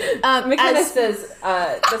 Yeah. McKenna as- says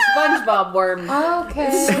the SpongeBob worm.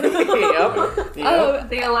 Okay. Yep.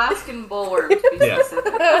 The Alaskan bullworm, to be Yeah.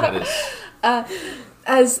 specific. That is.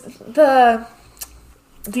 As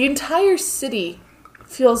the entire city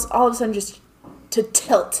feels all of a sudden just to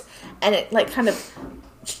tilt, and it like kind of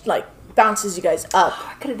like bounces you guys up.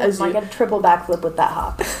 Could have As done you- like a triple backflip with that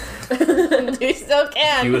hop. You still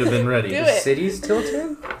can. You would have been ready. Do The it. city's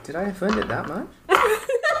tilted? Did I offend it that much?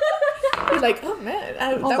 You're like, oh man,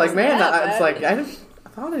 I was like, man, that it's like I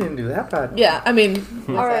thought I didn't do that bad. yeah. I mean,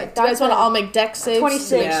 All right, do you guys want to all make dex saves? 26.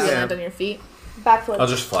 To make sure you Yeah. land on your feet. Backflip. I'll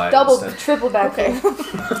just fly. Double, instead. triple backflip.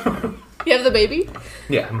 Okay. You have the baby.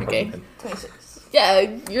 Yeah. I'm Okay. fine. 26. Yeah,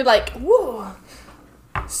 you're like, whoa.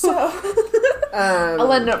 So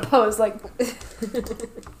I'll end up pose like.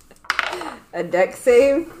 A deck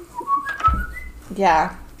save.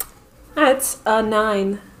 yeah. That's a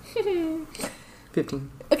 9.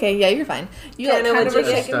 15. Okay, yeah, you're fine. You like Jenna, kind of what'd are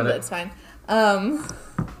you get? shaking, but it's fine.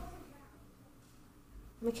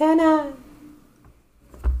 McKenna.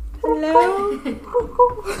 Hello?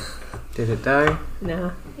 Did it die?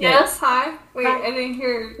 No. Yes, hi. Wait, I didn't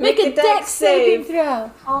hear. Make a deck save.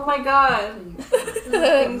 throw. Oh my god.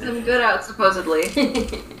 Things I'm good at, supposedly.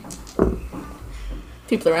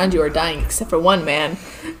 People around you are dying except for one man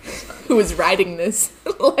who is riding this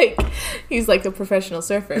like he's like a professional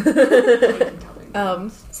surfer.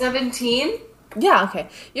 17? Yeah, okay.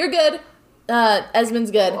 You're good.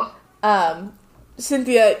 Esmond's good.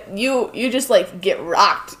 Cynthia, you just like get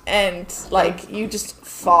rocked and like you just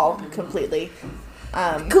fall completely.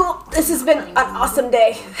 Cool. This has been an awesome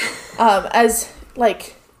day. As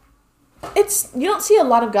like it's you don't see a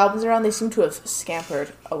lot of goblins around. They seem to have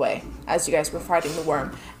scampered away as you guys were fighting the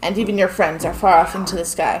worm, and even your friends are far off into the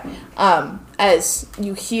sky. As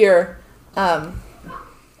you hear,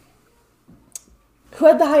 who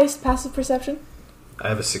had the highest passive perception? I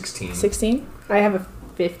have a 16. 16? I have a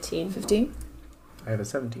 15. 15? I have a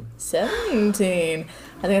 17. 17.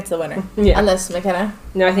 I think that's the winner. Yeah. Unless McKenna.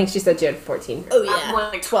 No, I think she said you had 14. Oh I'm yeah.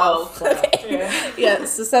 like 12. Okay. Yeah,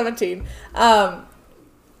 so 17.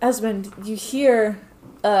 Esmond, you hear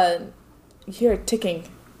you hear it ticking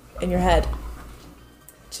in your head.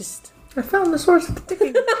 Just I found the source of the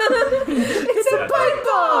ticking. it's a pipe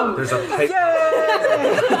bomb. There's a pipe.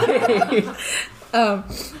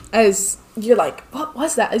 As you're like, what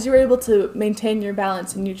was that? As you're able to maintain your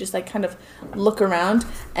balance, and you just like kind of look around,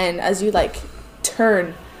 and as you like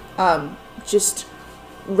turn, just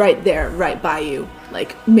right there, right by you,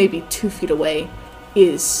 like maybe 2 feet away,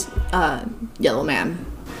 is Yellow Man,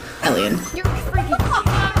 Elian. You're freaking.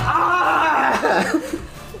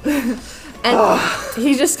 And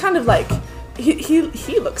he just kind of like he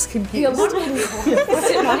looks confused. Who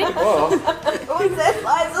said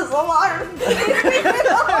Liza's alarm?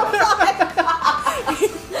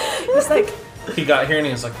 He's like, He got here and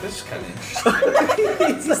he was like, "This is kind of interesting."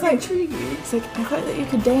 he's like, he's like, I thought that you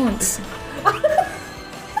could dance.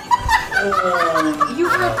 You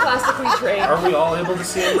were classically trained. Are we all able to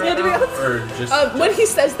see him right now, or just? When he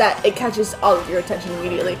says that, it catches all of your attention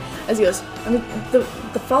immediately. As he goes, I mean, the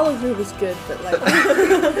follow through was good, but like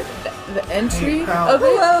the entry of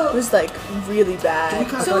it was like really bad.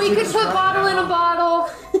 So we could put bottle in a bottle.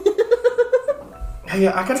 Hey,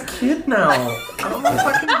 I got a kid now. I don't know if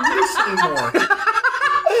I can do this anymore.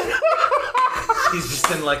 He's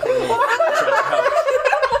just in like a little drunk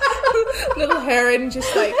house. Little heron,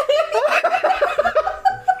 just like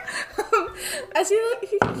as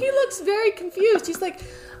he looks very confused. He's like,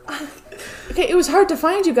 okay, it was hard to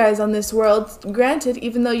find you guys on this world. Granted,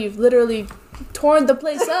 even though you've literally torn the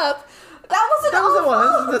place up. That wasn't That was the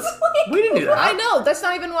one. We didn't do that. I know. That's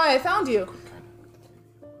not even why I found you.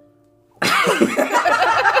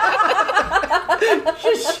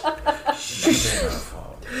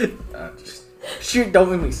 Shoot,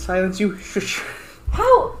 don't make me silence you. Shush.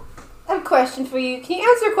 How? I have a question for you. Can you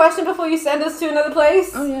answer a question before you send us to another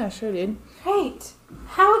place? Oh yeah, sure, dude. Great.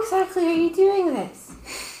 How exactly are you doing this?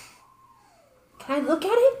 Can I look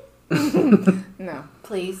at it? No.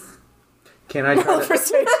 Please. Can I try to...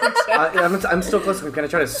 Persuasion check. I'm still close. Can I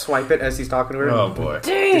try to swipe it as he's talking to her? Oh boy.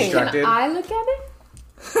 Dang. Distracted. Can I look at it?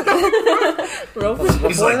 Roll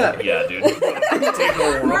He's like, that. yeah, dude. Take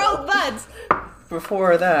a roll. Roll buds.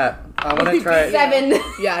 Before that, I want to try... 7.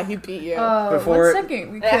 Yeah, he beat you. Before- 1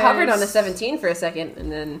 second. I hovered on a 17 for a second,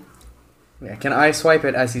 and then Yeah, can I swipe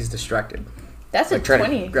it as he's distracted? That's a Like, try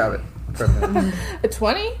 20. to grab it from him. A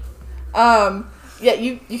 20? Yeah,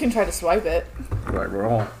 you can try to swipe it. Right,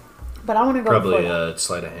 roll. But I want to go Probably before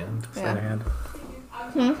sleight of hand. Yeah. Hand.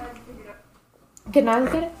 that. Can I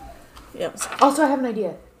look at it? Yep. Also, I have an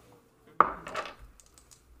idea.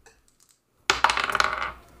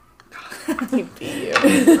 He beat you.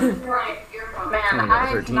 Man, got I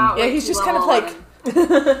 13. cannot Yeah, wait he's to just kind of level like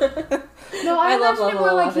 11. No, I I love imagine it level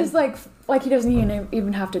more like 11. he's like he doesn't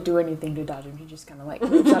even have to do anything to dodge him. He just kind of like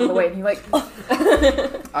moves out of the way and he like.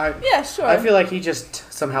 yeah, sure. I feel like he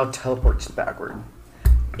just somehow teleports backward.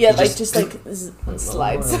 yeah, he like just- just like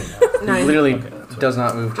slides. He literally does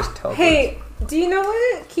not move, just teleports. hey, do you know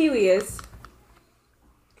what Kiwi is?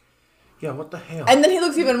 Yeah, what the hell? And then he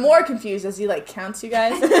looks even more confused as he like counts you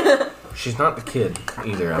guys. She's not the kid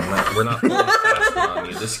either. We're not pulling fast on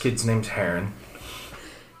you. This kid's name's Heron.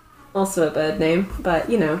 Also a bad name, but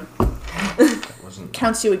you know. That wasn't.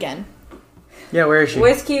 Counts you again. Yeah, where is she?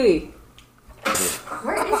 Where's Kiwi?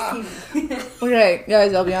 Where is he? Okay,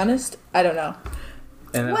 guys, I'll be honest. I don't know.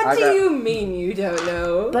 And then What I do got- you mean you don't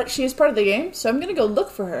know? But she is part of the game, so I'm gonna go look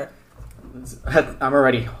for her. I'm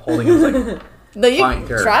already holding him. Like, No, you Fine,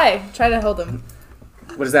 Karen. try to hold him.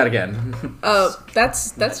 what is that again? Oh,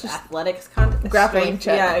 that's just Athletics grappling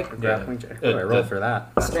check. Yeah, Grappling check. What do I roll for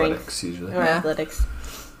that? Athletics usually. or Yeah. athletics.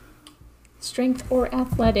 Strength or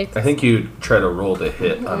athletics. I think you try to roll to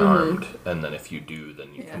hit unarmed, and then if you do,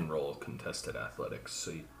 then you can roll contested athletics.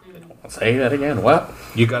 So Say that again. What?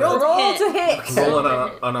 you got Roll to hit. roll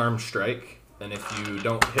an unarmed strike, and if you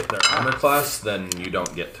don't hit their armor class, then you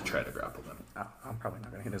don't get to try to grapple them. Oh, I'm probably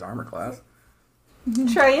not gonna hit his armor class.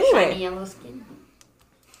 Try anyway. Shiny yellow skin.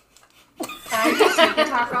 Can I just sneak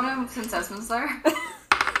attack on him since Esmond's there?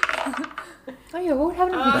 Oh yeah, what would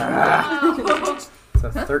happen if So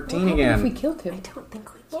 13 we, if we again. killed him?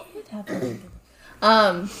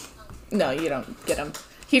 No, you don't get him.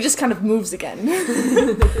 He just kind of moves again.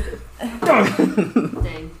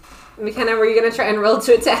 Dang. McKenna, were you gonna try and roll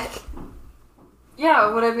to attack?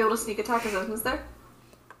 Yeah, would I be able to sneak attack as Esmond's there?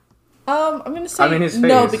 I'm gonna say I'm in his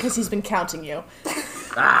no face. because he's been counting you.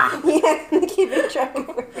 Yeah, keeping track of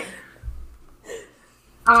her.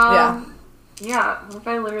 Yeah. Yeah, what if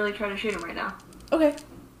I literally try to shoot him right now? Okay,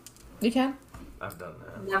 you can. I've done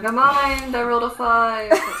that. Never mind, I rolled a 5.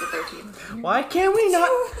 That's a 13. Why can't we not?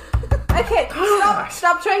 Okay,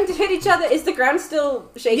 stop trying to hit each other. Is the ground still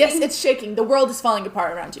shaking? Yes, it's shaking. The world is falling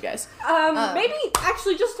apart around you guys. Maybe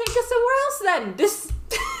actually just take us somewhere else then. This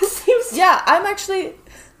seems... Yeah, I'm actually...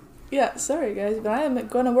 Yeah, sorry guys, but I am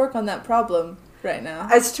going to work on that problem right now.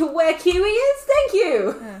 As to where Kiwi is? Thank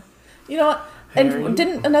you! Yeah. You know what? And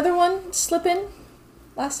didn't another one slip in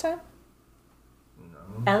last time?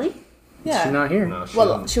 Ellie? Yeah. She's not here. No, she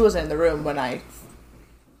Well, didn't. she wasn't in the room when I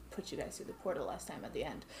put you guys through the portal last time at the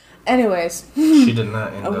end. Anyways. She did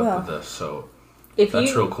not end Oh, well. up with us, so If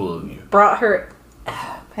that's you real cool of you. brought her...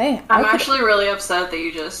 Hey, I'm I could- actually really upset that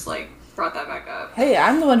you just like brought that back up. Hey,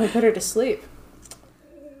 I'm the one who put her to sleep.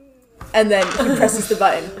 And then he presses the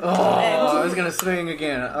button. Oh, I was gonna swing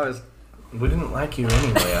again. We didn't like you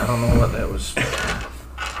anyway. I don't know what that was.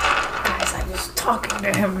 Guys, I was talking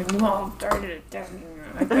to him and you all started attacking him.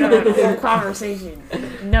 I couldn't have a conversation.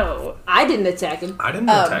 No. I didn't attack him. I didn't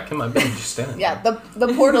attack him. I've been just standing Yeah, there.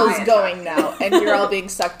 the portal's going now, and you're all being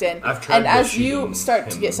sucked in. I've tried And as shooting you start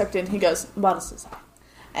to him. get sucked in, he goes, Bottles aside.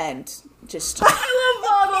 And just...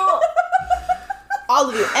 all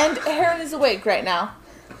of you. And Heron is awake right now.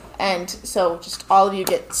 And so just all of you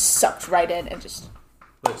get sucked right in and just...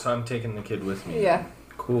 Wait, so I'm taking the kid with me. Yeah.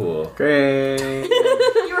 Cool. Great.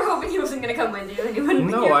 You were hoping he wasn't gonna come with you, and you wouldn't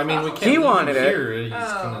be No, here. I mean we can't. He leave him wanted it. here. He's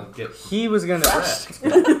gonna get. He was gonna.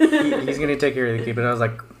 wrecked. He's gonna take care of the kid, but I was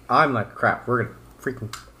like, crap. We're gonna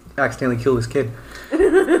freaking accidentally kill this kid.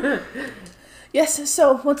 Yes,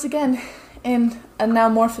 so once again, in a now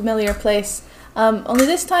more familiar place. Only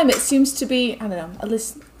this time it seems to be, I don't know, a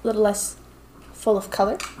little less full of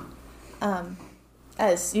color.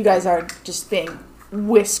 As you guys are just being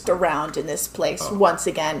whisked around in this place once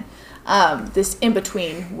again. This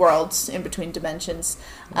in-between worlds, in-between dimensions.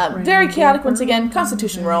 Very chaotic once again.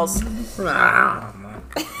 Constitution rolls.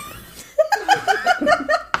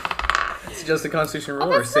 It's just a Constitution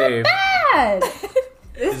roll or save? Bad!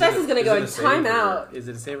 This dice is gonna go in Is it a save timeout. or- Is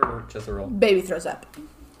it a save or just a roll? Baby throws up.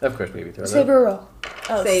 Of course, baby throws Save up. or roll.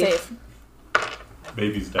 Oh, Save. save.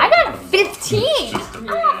 Baby's dead. I got a 15. Just a- I'm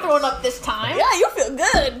not throwing up this time. Yeah, you feel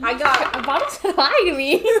good. I got A bottle said hi to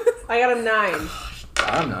me. I got a 9.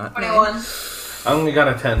 I'm not. 21. I only got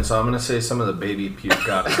a 10, so I'm gonna say some of the baby puke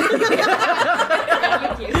got it.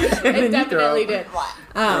 And then It you throw. definitely did.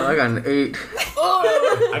 Oh, I got an 8.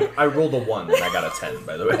 I rolled a 1 and I got a 10,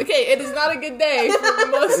 by the way. Okay, it is not a good day for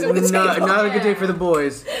most of the table. Not a good day for the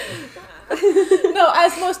boys. No,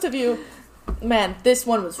 as most of you, man, this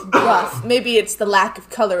one was rough. Maybe it's the lack of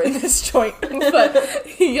color in this joint,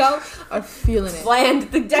 but y'all are feeling it.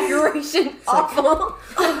 Bland, the decoration, awful.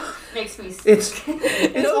 Makes me sick.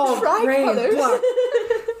 It's all try gray and colors. black.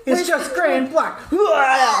 It's just gray and black.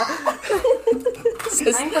 I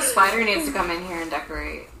think the spider needs to come in here and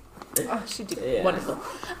decorate. Oh, she did wonderful.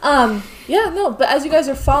 Yeah, no, but as you guys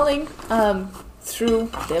are falling through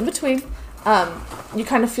the in-between, you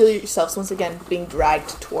kind of feel yourselves once again being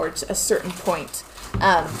dragged towards a certain point.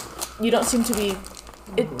 You don't seem to be,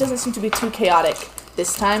 it doesn't seem to be too chaotic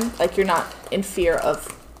this time. Like you're not in fear of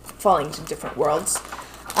falling into different worlds.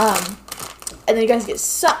 And then you guys get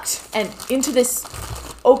sucked and into this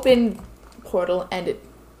open portal, and it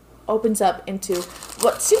opens up into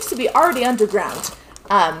what seems to be already underground.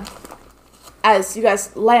 As you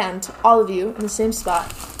guys land, all of you, in the same spot,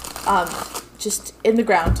 just in the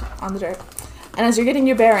ground, on the dirt. And as you're getting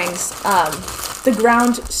your bearings, the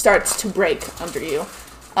ground starts to break under you.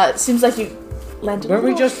 It seems like you landed Weren't a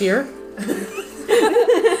we little... just here?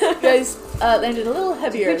 You guys landed a little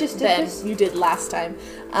heavier just did than this? you did last time.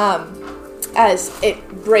 As it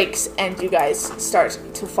breaks and you guys start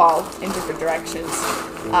to fall in different directions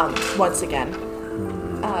once again.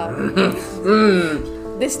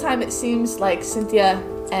 This time it seems like Cynthia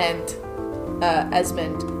and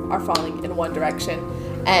Esmond are falling in one direction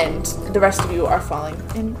and the rest of you are falling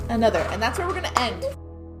in another. And that's where we're going to end.